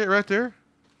great. Is that it right there?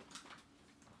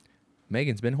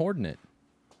 Megan's been hoarding it.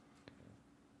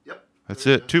 Yep. That's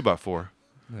it. 2x4.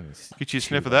 Let me see. Get you a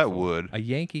sniff of that wood. A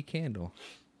Yankee candle.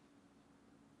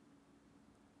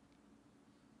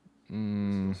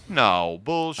 No,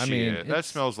 bullshit. That it's-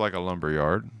 smells like a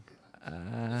lumberyard.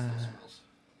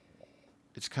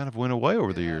 It's kind of went away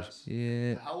over the years.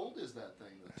 Yeah, How old is that thing?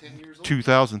 10 years old?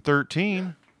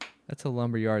 2013. that's a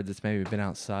lumberyard that's maybe been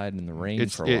outside in the rain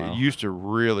for a It while. used to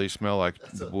really smell like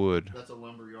wood. That's a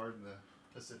lumber yard in the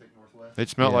Pacific Northwest. It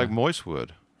smelled Yeah. like moist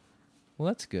wood. Well,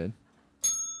 that's good.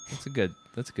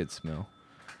 That's a good smell.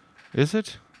 Is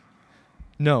it?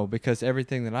 No, because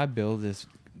everything that I build is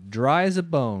dry as a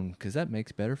bone, because that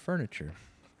makes better furniture.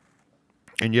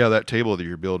 And yeah, that table that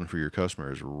you're building for your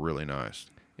customer is really nice.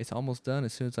 It's almost done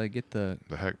as soon as I get the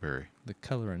The hackberry.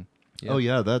 coloring. Oh,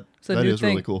 yeah. That It's a that new is thing,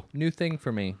 really cool. New thing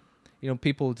for me. You know,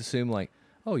 people would assume like,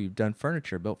 oh, you've done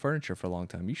furniture, built furniture for a long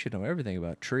time. You should know everything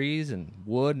about trees and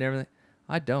wood and everything.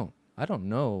 I don't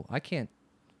know. I can't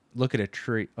look at a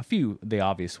tree. A few of the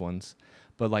obvious ones,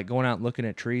 but like going out and looking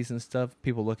at trees and stuff,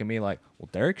 people look at me like, well,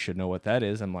 Derek should know what that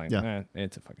is. I'm like, Yeah.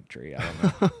 it's a fucking tree. I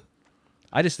don't know.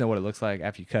 I just know what it looks like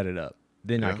after you cut it up.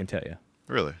 Then I Yeah. can tell you.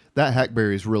 Really? That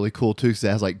hackberry is really cool, too, because it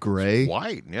has like gray.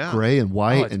 White, yeah. Gray and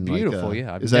white. it's and beautiful, like,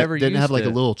 yeah. I've Is that, never didn't it have used like a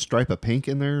it. little stripe of pink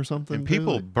in there or something? And too?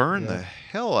 people Like- burn yeah. the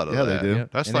hell out of Yeah, they that. do.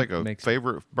 Yep. That's And it like a makes-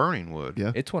 favorite burning wood.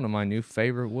 Yeah. It's one of my new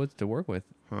favorite woods to work with.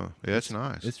 Huh. Yeah, that's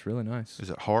nice. It's really nice. Is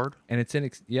it hard? And it's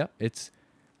it's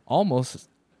almost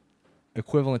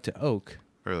equivalent to oak,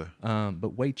 Really?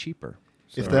 but way cheaper.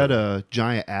 If that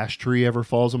giant ash tree ever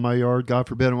falls in my yard, God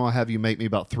forbid, I'm going to have you make me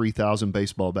about 3,000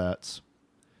 baseball bats.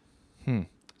 'Cause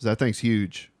that thing's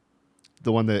huge.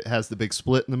 The one that has the big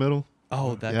split in the middle.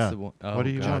 Oh, that's Yeah. the one. Oh, What do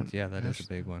you God. want? Yeah, that is a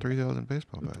big one. 3,000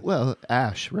 baseball bats. Well,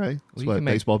 ash, right? That's you what can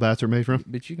make- baseball bats are made from.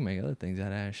 But you can make other things out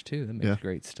of ash too. That makes Yeah.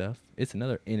 great stuff. It's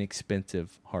another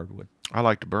inexpensive hardwood. I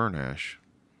like to burn ash.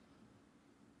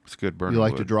 It's good burning You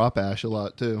like wood. to drop ash a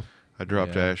lot, too. I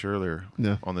dropped Yeah. ash earlier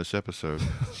Yeah. on this episode.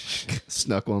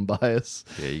 Snuck one by us.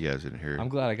 Yeah, you guys didn't hear it. I'm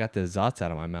glad I got the zots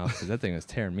out of my mouth because that thing was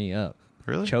tearing me up.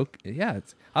 Really? Choke. Yeah,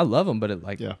 I love them, but it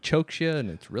like Yeah. chokes you and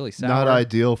it's really sour. Not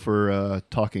ideal for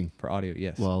talking, for audio.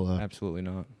 Yes. Well, absolutely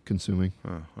not. consuming.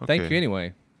 Oh, Thank okay. you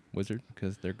anyway, Wizard,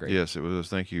 because they're great. Yes, it was.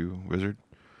 Thank you, Wizard.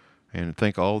 And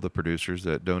thank all the producers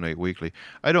that donate weekly.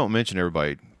 I don't mention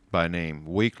everybody by name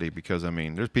weekly because, I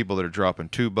mean, there's people that are dropping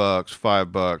 $2,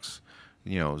 $5,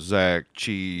 you know, Zach,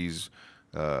 Cheese,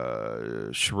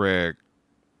 Shrek,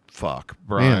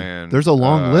 Brian. Man, there's a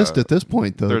long list at this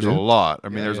point, though. There's dude. a lot. I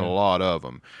mean, Yeah, there's a yeah. lot of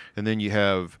them. And then you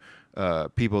have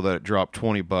people that drop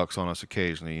 $20 on us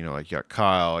occasionally. You know, like you got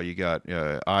Kyle, you got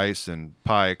Ice and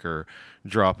Pike are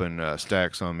dropping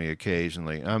stacks on me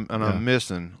occasionally. I'm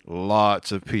missing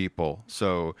lots of people.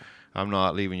 So I'm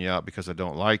not leaving you out because I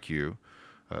don't like you.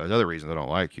 There's other reasons I don't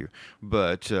like you,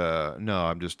 but no,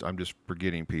 I'm just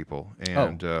forgetting people.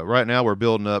 And right now we're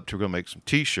building up to go make some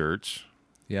T-shirts.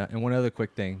 Yeah, and one other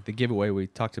quick thing, the giveaway we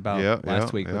talked about Yeah, last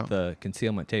yeah, week yeah. with the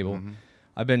concealment table. Mm-hmm.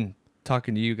 I've been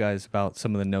talking to you guys about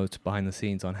some of the notes behind the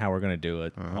scenes on how we're going to do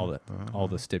it, all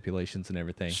the stipulations and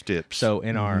everything. Stips. So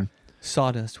in our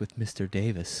Sawdust with Mr.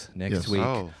 Davis next Yes. week,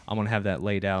 Oh. I'm going to have that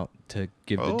laid out to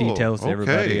give the Oh, details to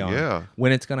everybody okay, on yeah.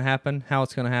 when it's going to happen, how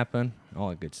it's going to happen, all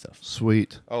that good stuff.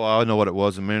 Sweet. Oh, I know what it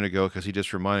was a minute ago because he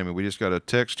just reminded me. We just got a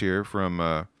text here from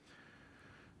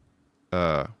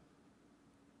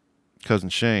cousin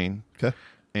Shane, Okay.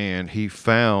 and he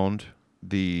found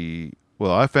the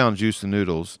Well, I found Juice and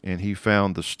Noodles, and he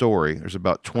found the story. There's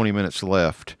about 20 minutes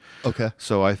left. Okay.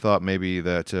 So I thought maybe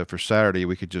that for Saturday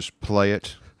we could just play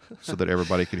it so that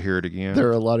everybody could hear it again. There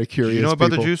are a lot of curious You know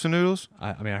about people. the Juice and Noodles?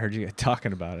 I mean, I heard you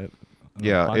talking about it. On the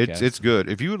Yeah, podcast. it's good.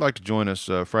 If you would like to join us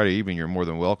Friday evening, you're more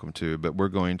than welcome to. But we're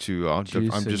going to. I'm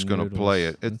just going to play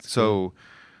it. So,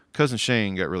 Cousin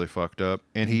Shane got really fucked up,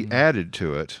 and he added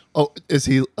to it. Oh, is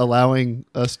he allowing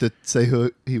us to say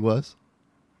who he was?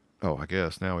 Oh, I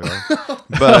guess now we are.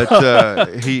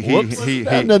 But he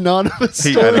An anonymous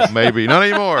story. maybe not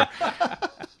anymore.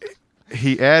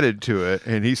 He added to it,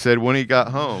 and he said when he got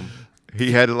home,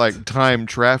 he had to like time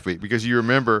traffic because you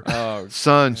remember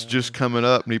sun's just coming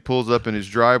up, and he pulls up in his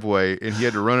driveway, and he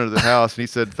had to run into the house, and he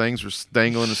said things were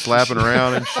dangling and slapping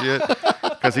around and shit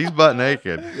because he's butt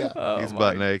naked. Oh He's my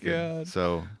butt naked. God.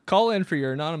 So Call in for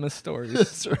your anonymous stories.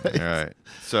 That's right. all right.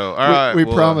 So all right. We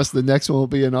well, promise the next one will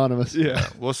be anonymous.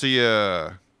 We'll see you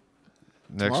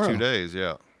next Tomorrow. 2 days.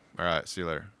 Yeah. All right. See you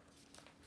later.